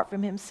peace apart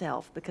from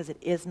himself because it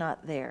is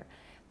not there.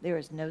 There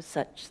is no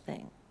such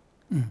thing.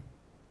 That's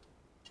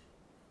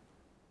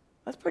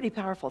a pretty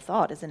powerful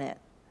thought, isn't it?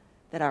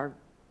 That our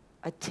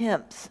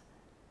attempts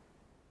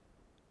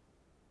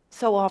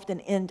so often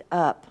end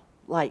up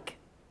like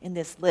in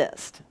this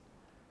list.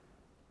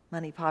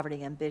 Money,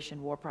 poverty,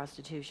 ambition, war,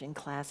 prostitution,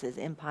 classes,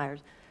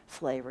 empires,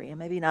 slavery. And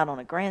maybe not on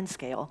a grand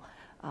scale,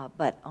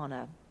 but on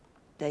a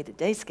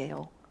day-to-day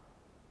scale.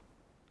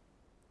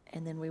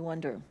 And then we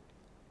wonder,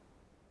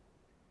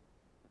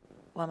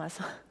 why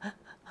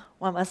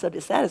am I so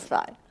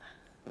dissatisfied?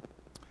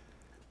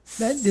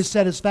 That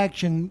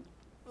dissatisfaction,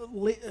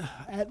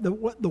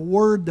 the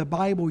word the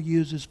Bible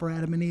uses for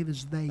Adam and Eve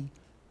is they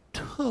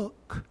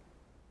took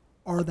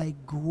or they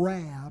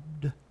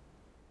grabbed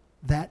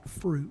that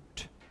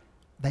fruit.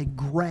 They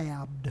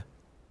grabbed.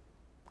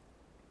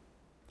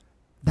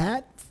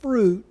 That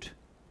fruit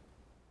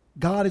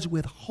God is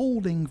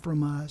withholding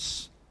from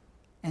us,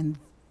 and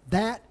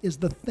that is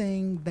the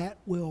thing that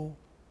will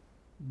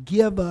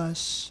give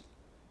us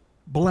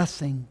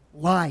blessing,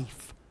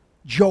 life,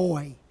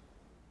 joy,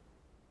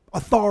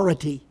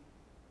 authority.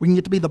 We can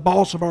get to be the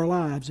boss of our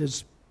lives,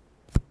 as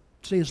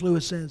C.S.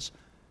 Lewis says.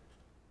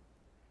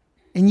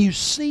 And you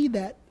see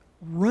that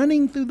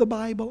running through the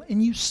Bible,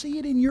 and you see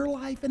it in your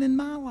life and in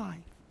my life.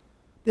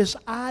 This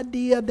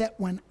idea that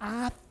when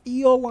I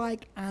feel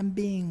like I'm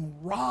being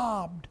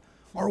robbed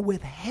or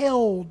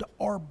withheld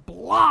or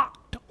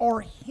blocked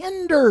or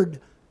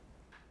hindered,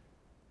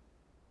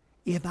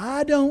 if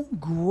I don't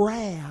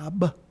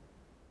grab,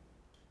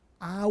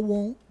 I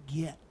won't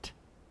get.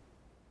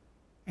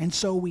 And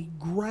so we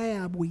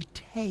grab, we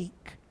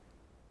take.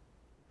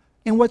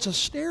 And what's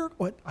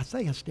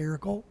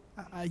hysterical,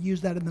 I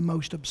use that in the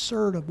most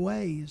absurd of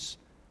ways.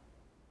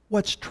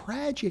 What's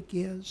tragic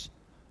is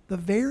the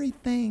very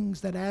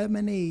things that Adam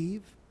and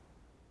Eve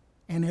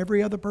and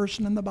every other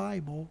person in the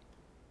Bible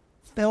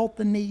felt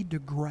the need to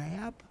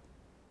grab,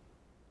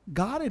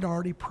 God had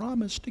already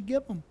promised to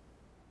give them.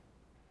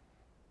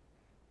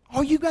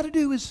 All you got to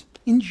do is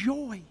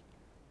enjoy.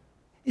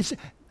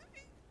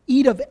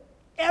 Eat of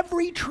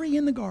every tree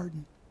in the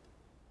garden.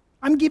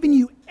 I'm giving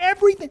you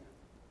everything.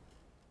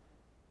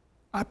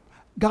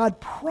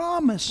 God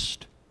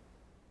promised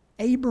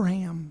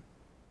Abraham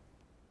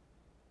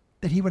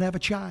that he would have a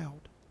child.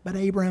 But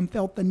Abraham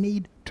felt the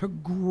need to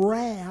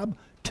grab,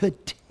 to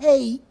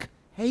take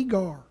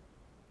Hagar.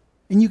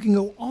 And you can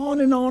go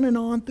on and on and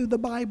on through the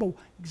Bible,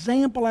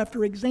 example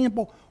after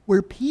example,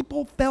 where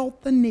people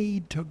felt the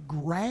need to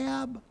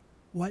grab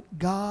what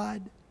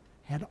God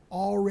had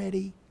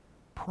already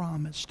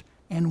promised.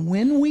 And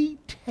when we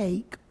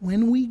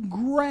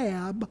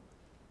grab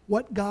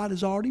what God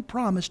has already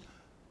promised,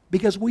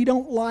 because we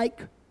don't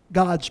like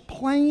God's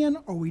plan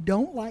or we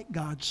don't like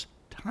God's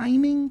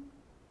timing,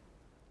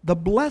 the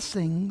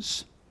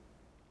blessings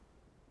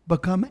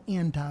become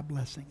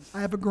anti-blessings.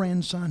 I have a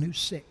grandson who's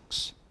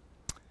 6,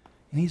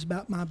 and he's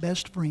about my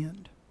best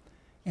friend.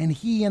 And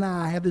he and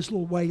I have this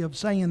little way of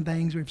saying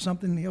things, or if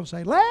something, he'll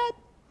say, "Lad,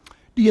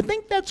 do you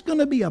think that's going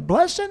to be a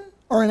blessing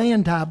or an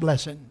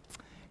anti-blessing?"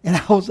 And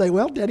I'll say,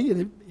 "Well, Daddy,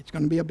 it's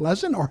going to be a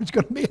blessing, or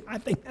I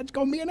think that's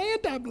going to be an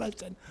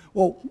anti-blessing."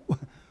 Well,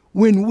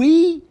 when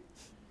we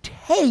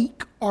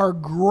take or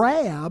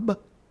grab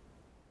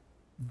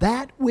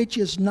that which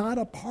is not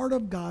a part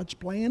of God's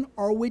plan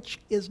or which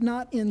is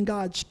not in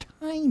God's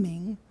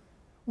timing,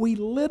 we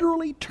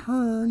literally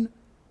turn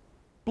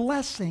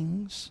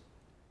blessings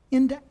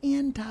into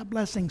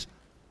anti-blessings.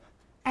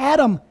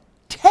 Adam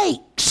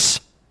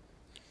takes.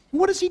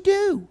 What does he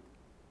do?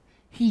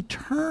 He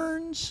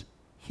turns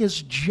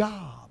his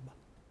job,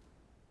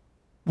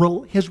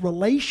 his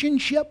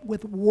relationship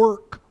with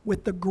work,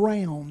 with the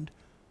ground,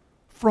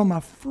 from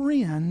a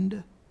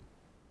friend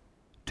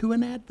to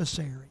an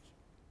adversary.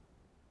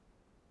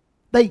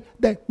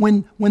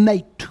 When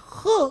they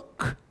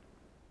took,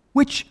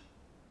 which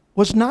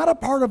was not a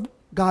part of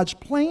God's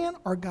plan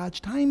or God's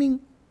timing,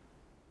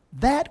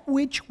 that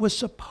which was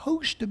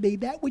supposed to be,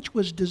 that which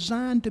was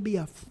designed to be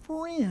a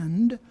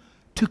friend,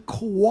 to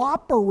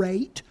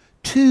cooperate,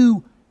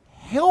 to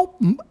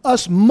help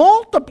us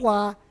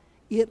multiply,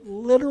 it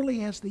literally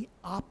has the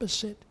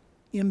opposite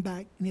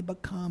impact, and it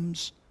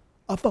becomes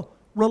a foe.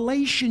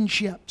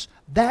 Relationships,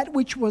 that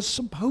which was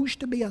supposed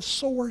to be a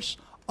source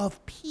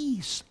of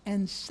peace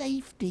and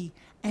safety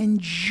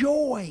and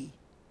joy,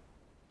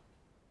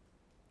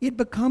 it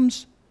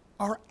becomes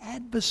our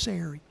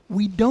adversary.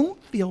 We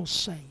don't feel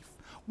safe.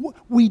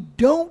 We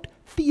don't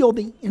feel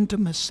the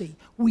intimacy.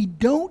 We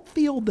don't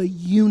feel the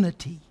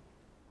unity.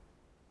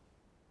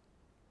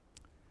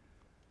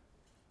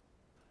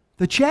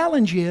 The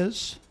challenge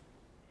is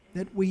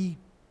that we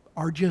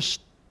are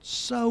just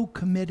so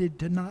committed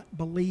to not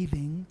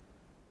believing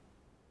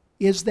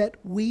is that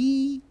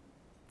we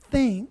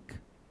think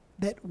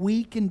that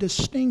we can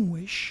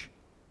distinguish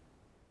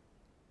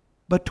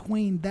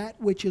between that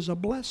which is a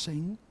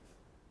blessing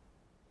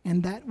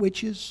and that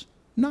which is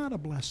not a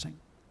blessing.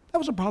 That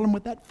was a problem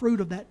with that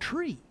fruit of that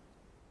tree.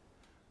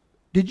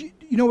 Did you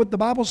know what the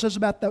Bible says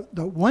about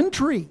the one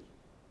tree?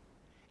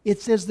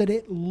 It says that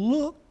it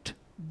looked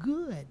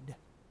good.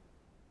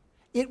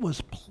 It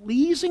was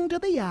pleasing to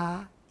the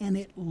eye, and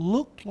it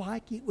looked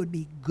like it would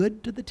be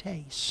good to the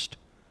taste.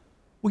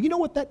 Well, you know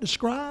what that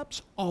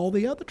describes? All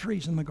the other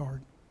trees in the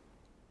garden.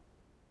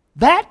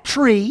 That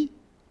tree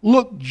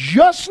looked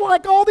just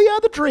like all the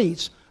other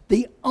trees.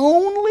 The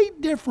only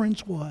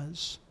difference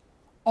was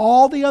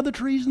all the other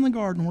trees in the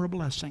garden were a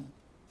blessing.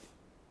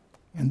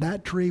 And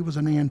that tree was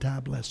an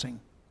anti-blessing.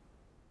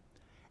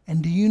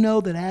 And do you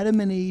know that Adam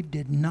and Eve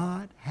did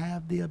not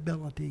have the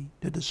ability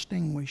to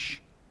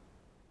distinguish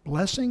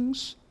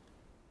blessings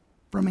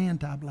from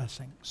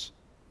anti-blessings?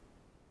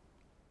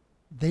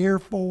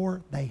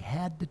 Therefore, they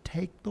had to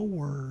take the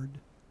word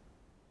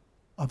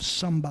of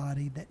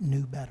somebody that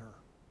knew better.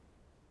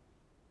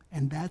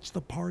 And that's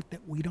the part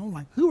that we don't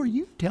like. Who are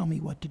you to tell me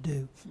what to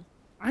do?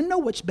 I know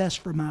what's best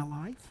for my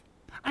life.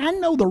 I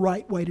know the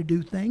right way to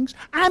do things.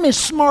 I'm as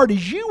smart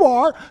as you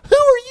are. Who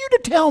are you to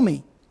tell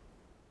me?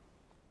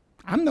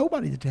 I'm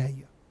nobody to tell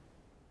you.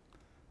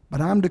 But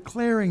I'm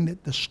declaring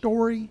that the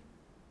story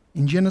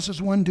in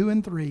Genesis 1, 2,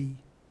 and 3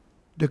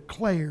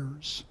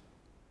 declares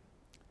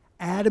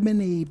Adam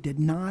and Eve did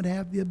not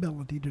have the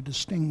ability to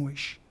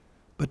distinguish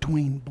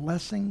between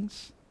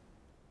blessings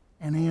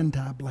and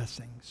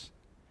anti-blessings.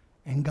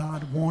 And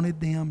God wanted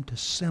them to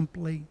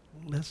simply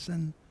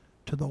listen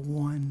to the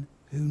one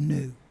who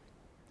knew.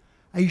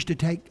 I used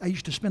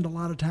to spend a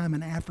lot of time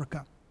in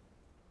Africa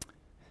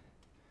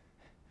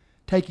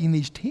taking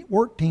these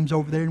work teams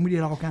over there, and we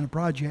did all kind of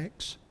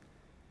projects.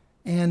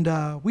 And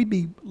we'd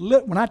be,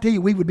 when I tell you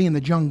we would be in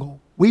the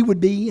jungle, we would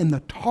be in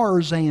the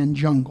Tarzan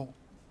jungle.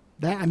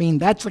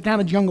 That's the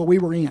kind of jungle we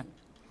were in.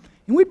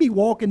 And we'd be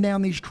walking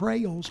down these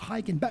trails,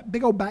 hiking,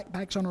 big old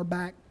backpacks on our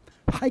back,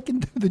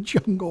 hiking through the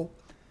jungle.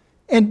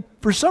 And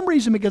for some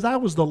reason, because I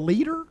was the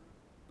leader,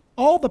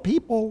 all the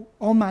people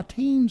on my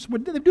teams,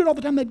 they'd do it all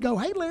the time. They'd go,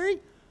 "Hey, Larry,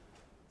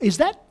 is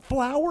that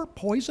flower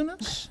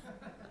poisonous?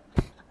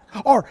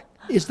 Or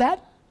is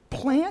that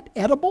plant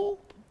edible?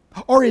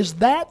 Or is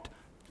that..."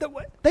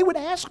 They would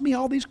ask me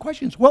all these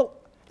questions. Well,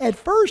 at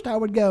first I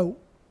would go,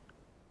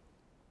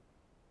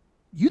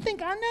 "You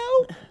think I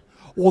know?"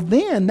 Well,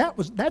 then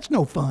that's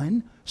no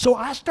fun. So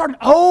I started,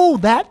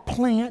 that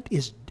plant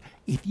is,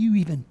 if you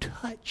even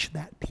touch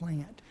that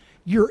plant,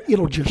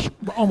 it'll just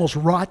almost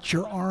rot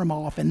your arm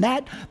off. And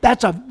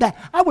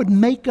I would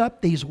make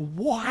up these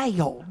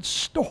wild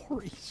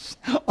stories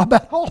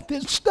about all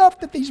this stuff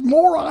that these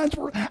morons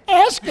were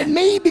asking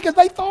me because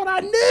they thought I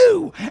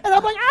knew. And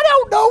I'm like, I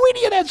don't know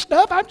any of that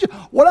stuff.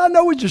 What I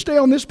know is to stay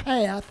on this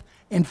path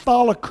and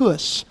follow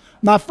Kuss,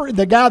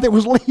 the guy that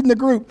was leading the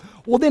group.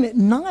 Well, then at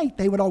night,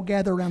 they would all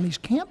gather around these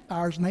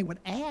campfires and they would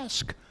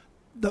ask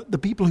the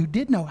people who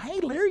did know, "Hey,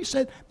 Larry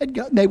said,"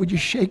 they would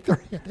just shake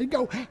their head. They'd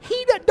go,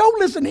 "Don't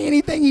listen to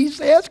anything he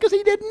says because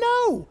he didn't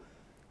know."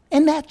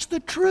 And that's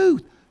the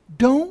truth.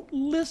 Don't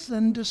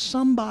listen to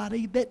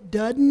somebody that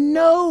doesn't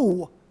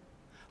know.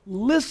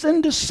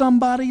 Listen to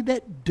somebody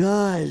that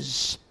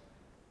does.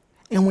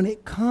 And when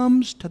it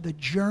comes to the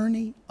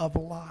journey of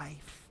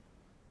life,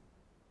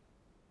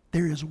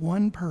 there is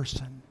one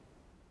person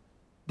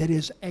that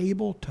is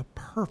able to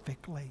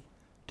perfectly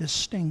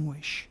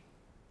distinguish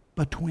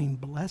between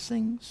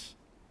blessings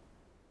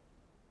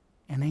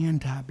and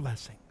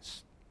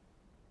anti-blessings.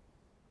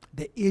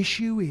 The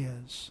issue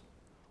is,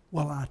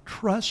 will I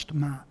trust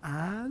my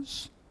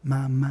eyes,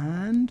 my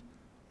mind,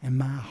 and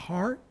my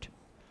heart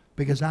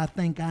because I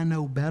think I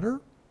know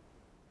better?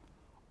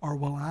 Or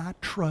will I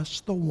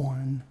trust the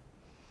one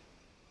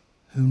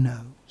who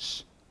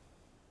knows?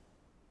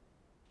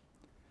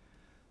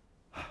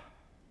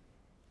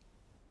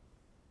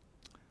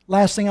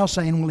 Last thing I'll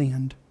say, and we'll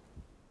end.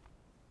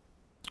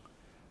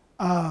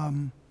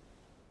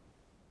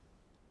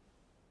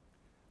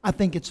 I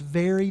think it's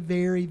very,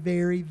 very,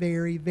 very,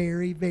 very,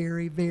 very,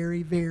 very,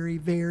 very, very,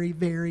 very,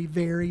 very,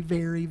 very,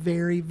 very,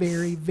 very,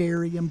 very,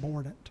 very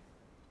important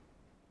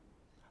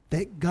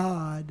that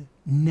God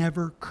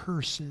never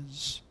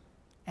curses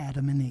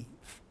Adam and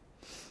Eve.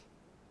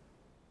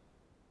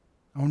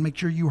 I want to make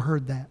sure you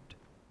heard that.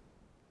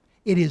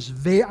 It is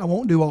I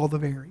won't do all the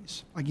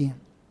varies again,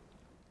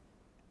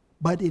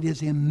 but it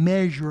is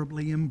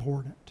immeasurably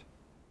important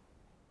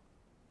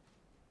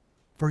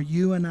for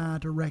you and I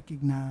to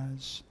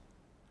recognize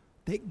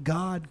that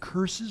God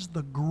curses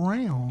the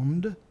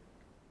ground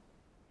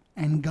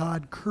and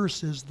God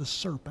curses the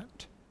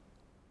serpent.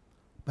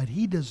 But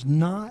He does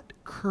not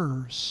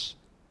curse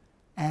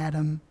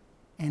Adam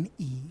and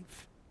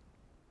Eve.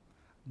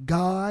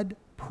 God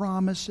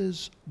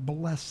promises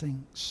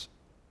blessings.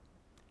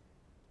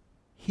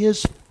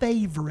 His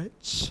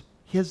favorites,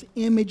 His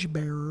image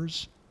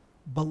bearers,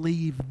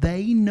 believe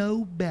they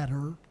know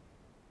better,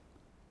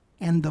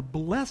 and the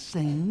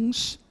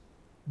blessings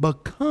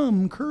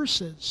become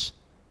curses.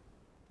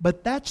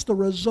 But that's the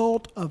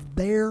result of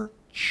their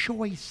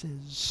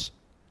choices,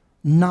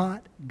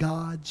 not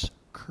God's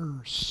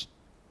curse.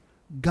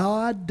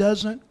 God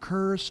doesn't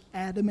curse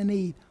Adam and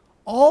Eve.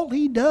 All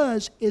he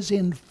does is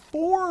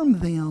inform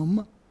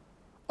them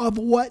of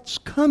what's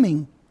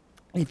coming.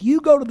 If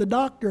you go to the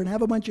doctor and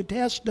have a bunch of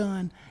tests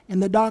done,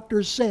 and the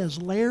doctor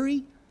says,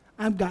 Larry,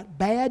 I've got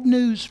bad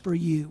news for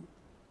you.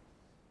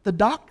 The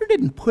doctor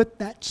didn't put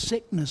that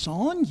sickness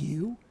on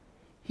you.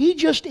 He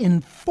just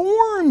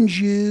informs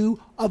you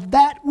of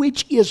that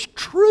which is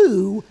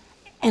true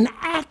and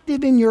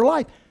active in your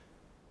life.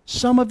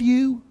 Some of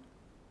you,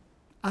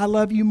 I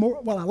love you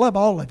more. Well, I love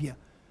all of you.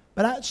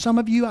 But some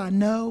of you I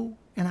know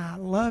and I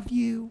love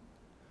you.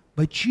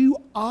 But you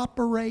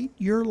operate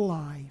your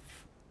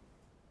life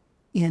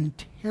in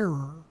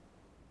terror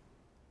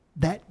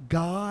that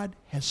God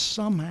has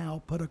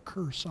somehow put a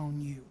curse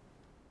on you.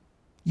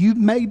 You've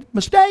made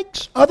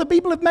mistakes. Other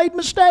people have made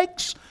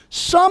mistakes.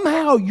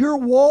 Somehow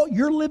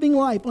you're living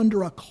life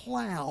under a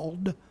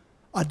cloud,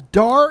 a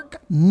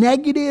dark,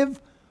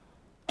 negative,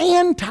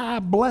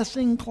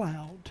 anti-blessing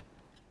cloud.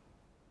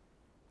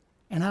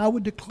 And I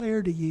would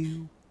declare to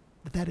you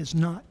that that is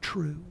not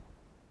true.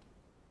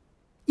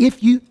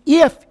 If you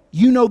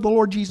know the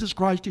Lord Jesus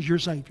Christ as your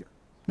Savior.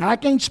 Now, I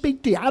can't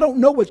speak to you. I don't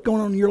know what's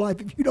going on in your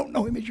life if you don't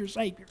know Him as your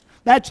Savior.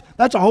 That's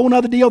a whole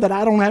other deal that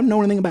I don't know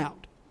anything about.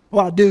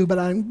 Well, I do, but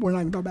we're not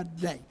going to talk about it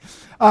today.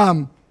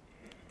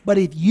 But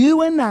if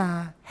you and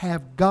I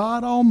have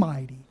God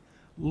Almighty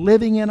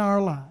living in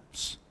our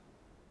lives,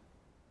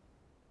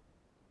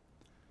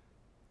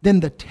 then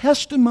the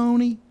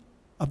testimony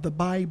of the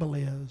Bible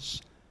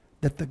is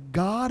that the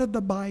God of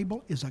the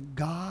Bible is a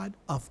God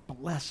of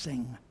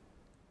blessing.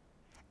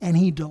 And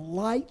He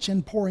delights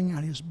in pouring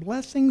out His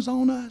blessings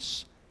on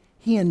us.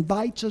 He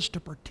invites us to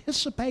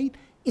participate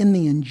in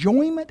the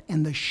enjoyment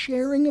and the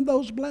sharing of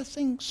those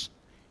blessings.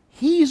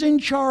 He's in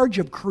charge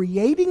of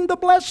creating the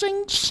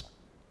blessings.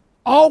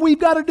 All we've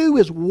got to do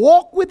is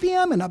walk with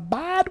Him and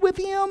abide with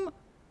Him.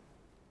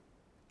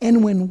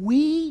 And when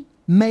we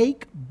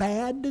make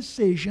bad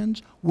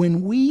decisions,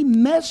 when we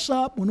mess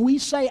up, when we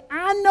say,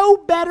 I know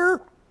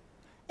better,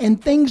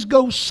 and things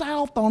go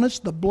south on us,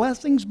 the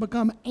blessings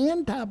become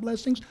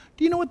anti-blessings.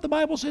 Do you know what the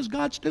Bible says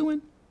God's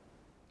doing?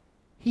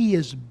 He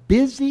is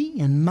busy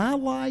in my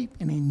life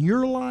and in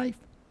your life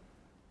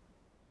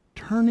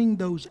turning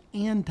those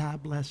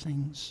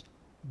anti-blessings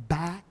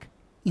back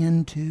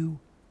into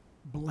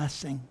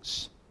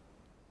blessings.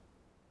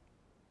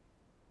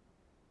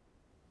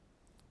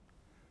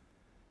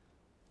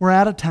 We're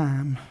out of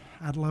time.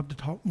 I'd love to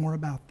talk more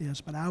about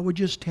this, but I would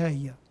just tell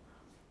you,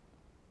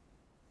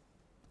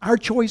 our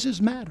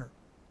choices matter.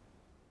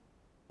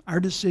 Our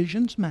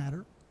decisions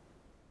matter.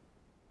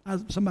 A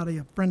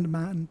friend of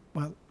mine,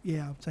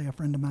 I'd say a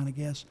friend of mine, I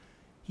guess,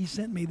 he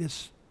sent me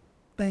this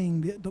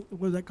thing,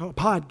 what is that called?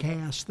 A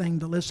podcast thing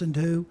to listen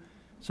to.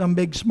 Some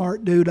big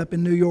smart dude up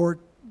in New York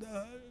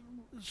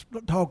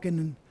talking,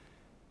 and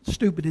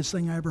stupidest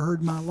thing I ever heard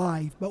in my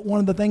life. But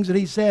one of the things that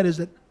he said is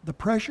that the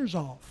pressure's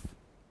off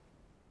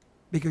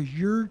because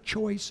your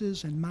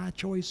choices and my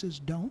choices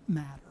don't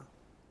matter.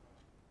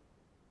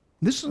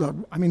 This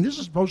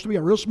is supposed to be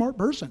a real smart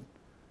person.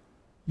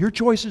 Your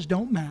choices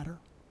don't matter.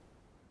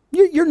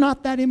 You're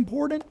not that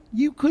important.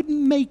 You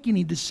couldn't make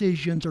any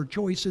decisions or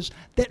choices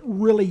that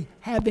really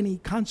have any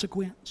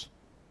consequence.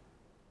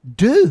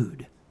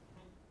 Dude,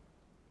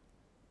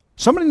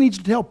 somebody needs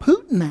to tell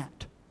Putin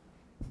that.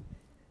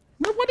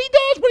 What he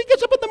does when he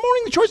gets up in the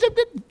morning, the choice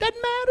doesn't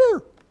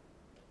matter.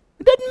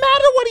 It doesn't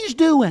matter what he's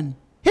doing.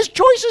 His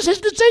choices,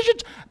 his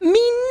decisions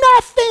mean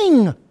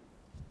nothing,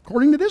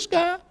 according to this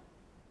guy.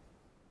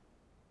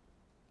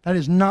 That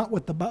is not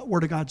what the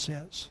Word of God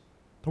says.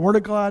 The Word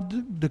of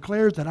God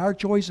declares that our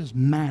choices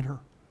matter.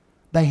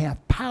 They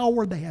have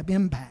power, they have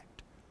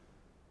impact.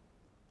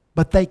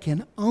 But they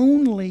can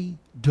only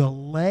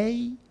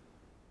delay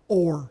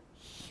or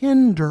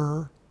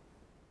hinder.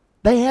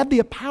 They have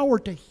the power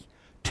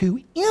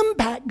to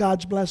impact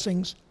God's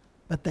blessings,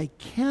 but they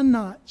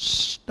cannot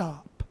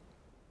stop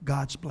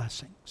God's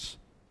blessings.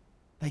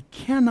 They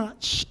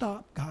cannot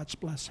stop God's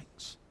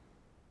blessings.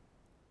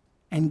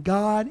 And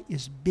God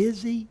is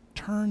busy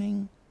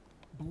turning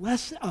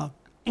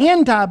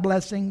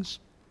anti-blessings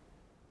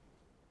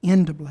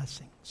into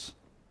blessings.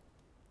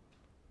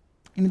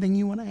 Anything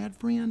you want to add,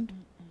 friend?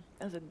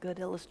 That was a good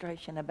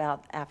illustration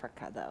about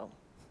Africa, though.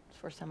 It's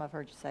the first time I've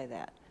heard you say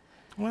that.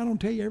 Well, I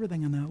don't tell you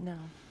everything I know. No.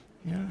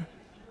 Yeah.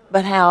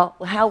 But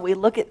how we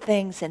look at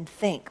things and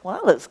think, well,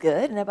 it looks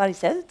good, and everybody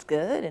says it's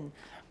good,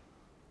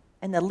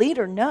 and the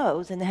leader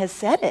knows and has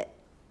said it.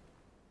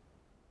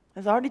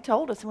 Has already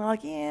told us, and we're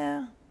like,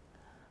 yeah,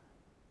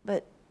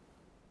 but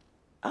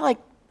I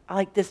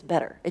like this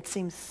better. It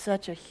seems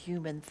such a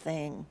human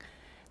thing,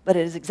 but it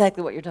is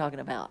exactly what you're talking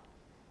about.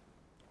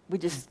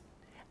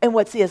 And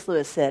what C.S.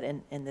 Lewis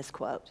said in this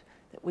quote,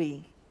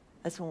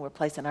 that's when we're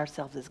placing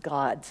ourselves as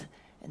gods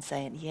and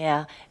saying,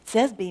 yeah, it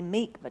says be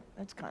meek, but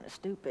that's kind of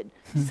stupid.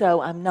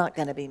 So I'm not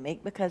going to be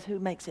meek, because who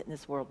makes it in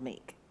this world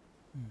meek?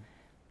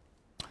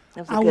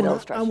 That was a good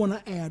illustration. I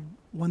want to add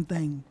one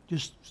thing.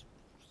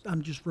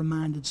 I'm just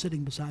reminded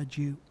sitting beside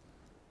you.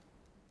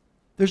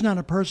 There's not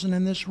a person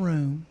in this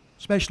room,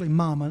 especially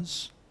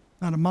mamas,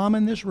 not a mama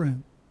in this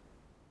room,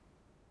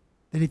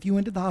 that if you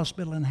went to the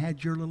hospital and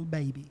had your little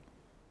baby,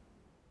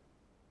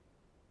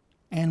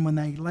 and when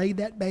they laid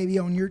that baby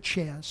on your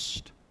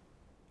chest,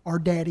 or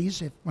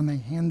daddies, when they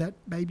hand that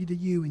baby to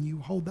you and you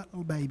hold that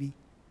little baby,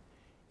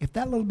 if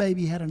that little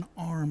baby had an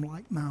arm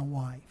like my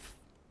wife,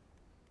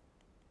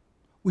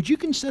 would you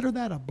consider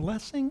that a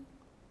blessing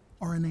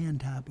or an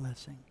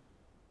anti-blessing?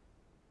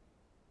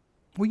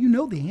 Well, you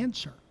know the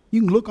answer.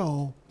 You can look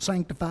all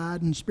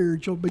sanctified and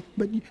spiritual, but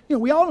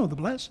we all know the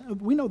blessing.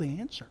 We know the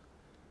answer.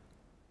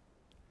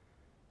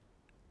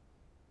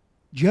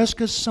 Just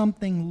because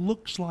something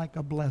looks like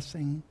a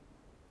blessing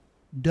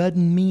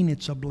doesn't mean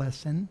it's a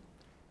blessing.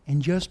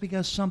 And just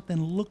because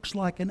something looks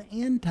like an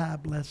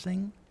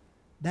anti-blessing,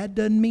 that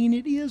doesn't mean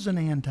it is an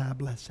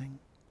anti-blessing.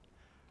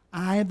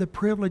 I have the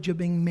privilege of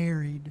being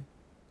married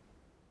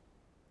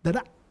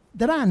that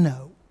I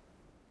know.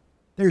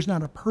 There's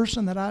not a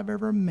person that I've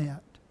ever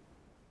met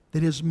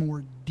that is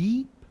more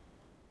deep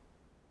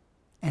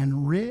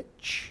and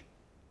rich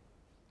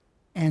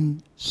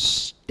and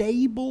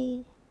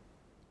stable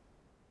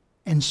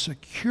and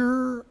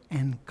secure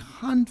and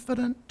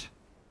confident.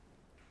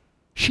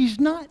 She's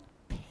not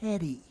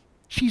petty.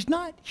 She's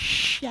not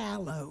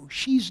shallow.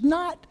 She's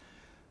not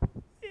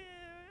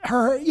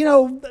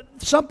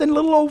something,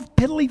 little old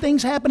piddly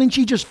things happen and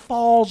she just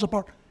falls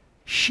apart.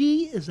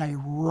 She is a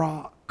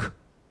rock.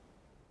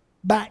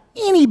 By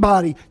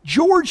anybody,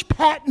 George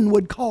Patton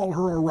would call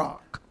her a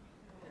rock.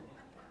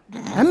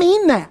 I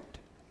mean that.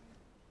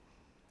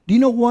 Do you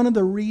know one of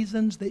the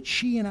reasons that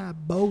she and I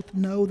both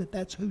know that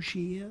that's who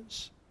she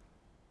is?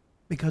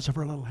 Because of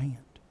her little hand.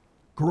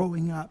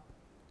 Growing up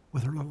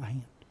with her little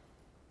hand.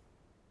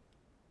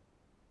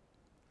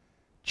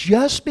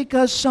 Just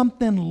because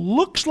something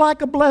looks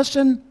like a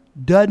blessing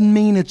doesn't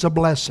mean it's a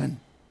blessing.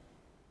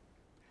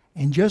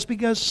 And just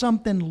because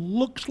something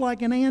looks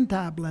like an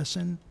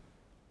anti-blessing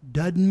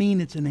doesn't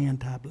mean it's an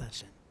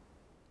anti-blessing.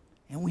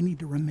 And we need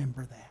to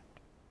remember that.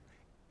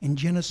 And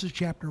Genesis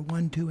chapter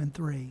 1, 2, and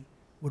 3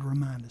 would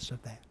remind us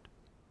of that.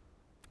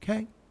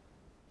 Okay?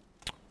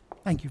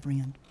 Thank you,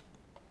 friend,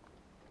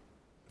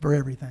 for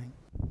everything.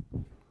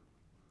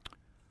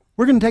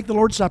 We're going to take the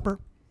Lord's Supper.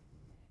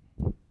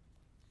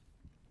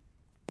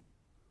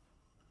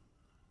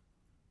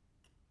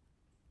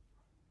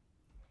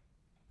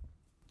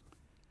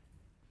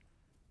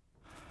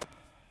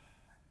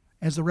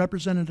 As the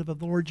representative of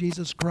the Lord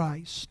Jesus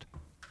Christ,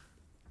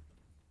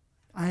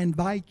 I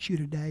invite you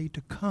today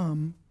to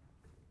come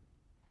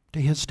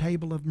to His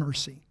table of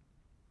mercy.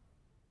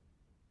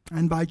 I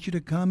invite you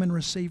to come and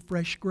receive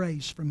fresh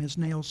grace from His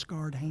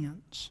nail-scarred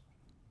hands.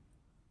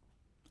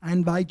 I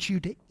invite you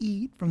to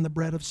eat from the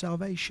bread of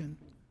salvation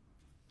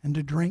and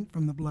to drink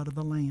from the blood of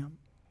the Lamb.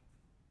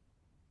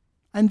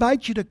 I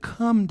invite you to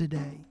come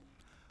today.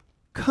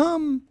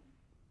 Come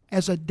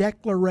as a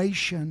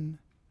declaration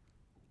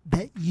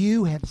that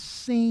you have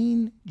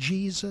seen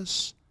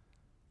Jesus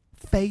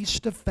face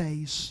to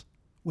face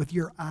with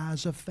your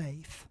eyes of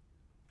faith.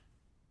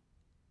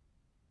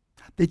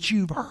 That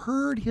you've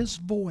heard His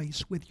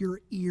voice with your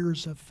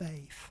ears of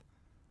faith.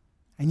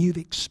 And you've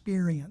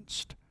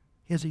experienced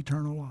His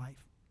eternal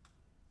life.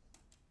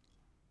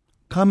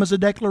 Come as a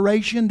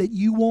declaration that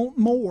you want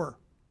more.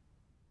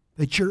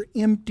 That you're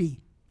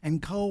empty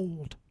and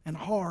cold and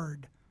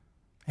hard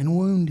and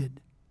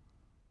wounded.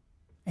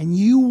 And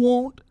you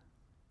want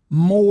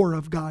more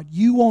of God.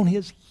 You want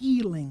His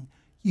healing.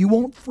 You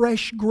want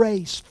fresh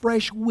grace,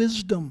 fresh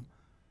wisdom,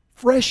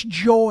 fresh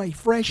joy,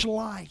 fresh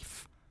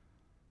life.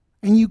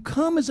 And you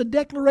come as a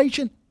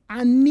declaration,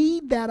 I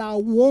need that, I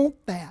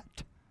want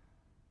that.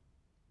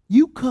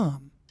 You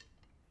come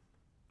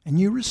and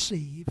you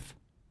receive,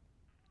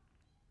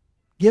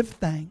 give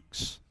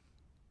thanks,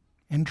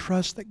 and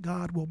trust that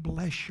God will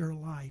bless your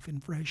life in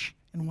fresh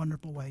and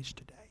wonderful ways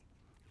today.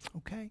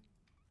 Okay?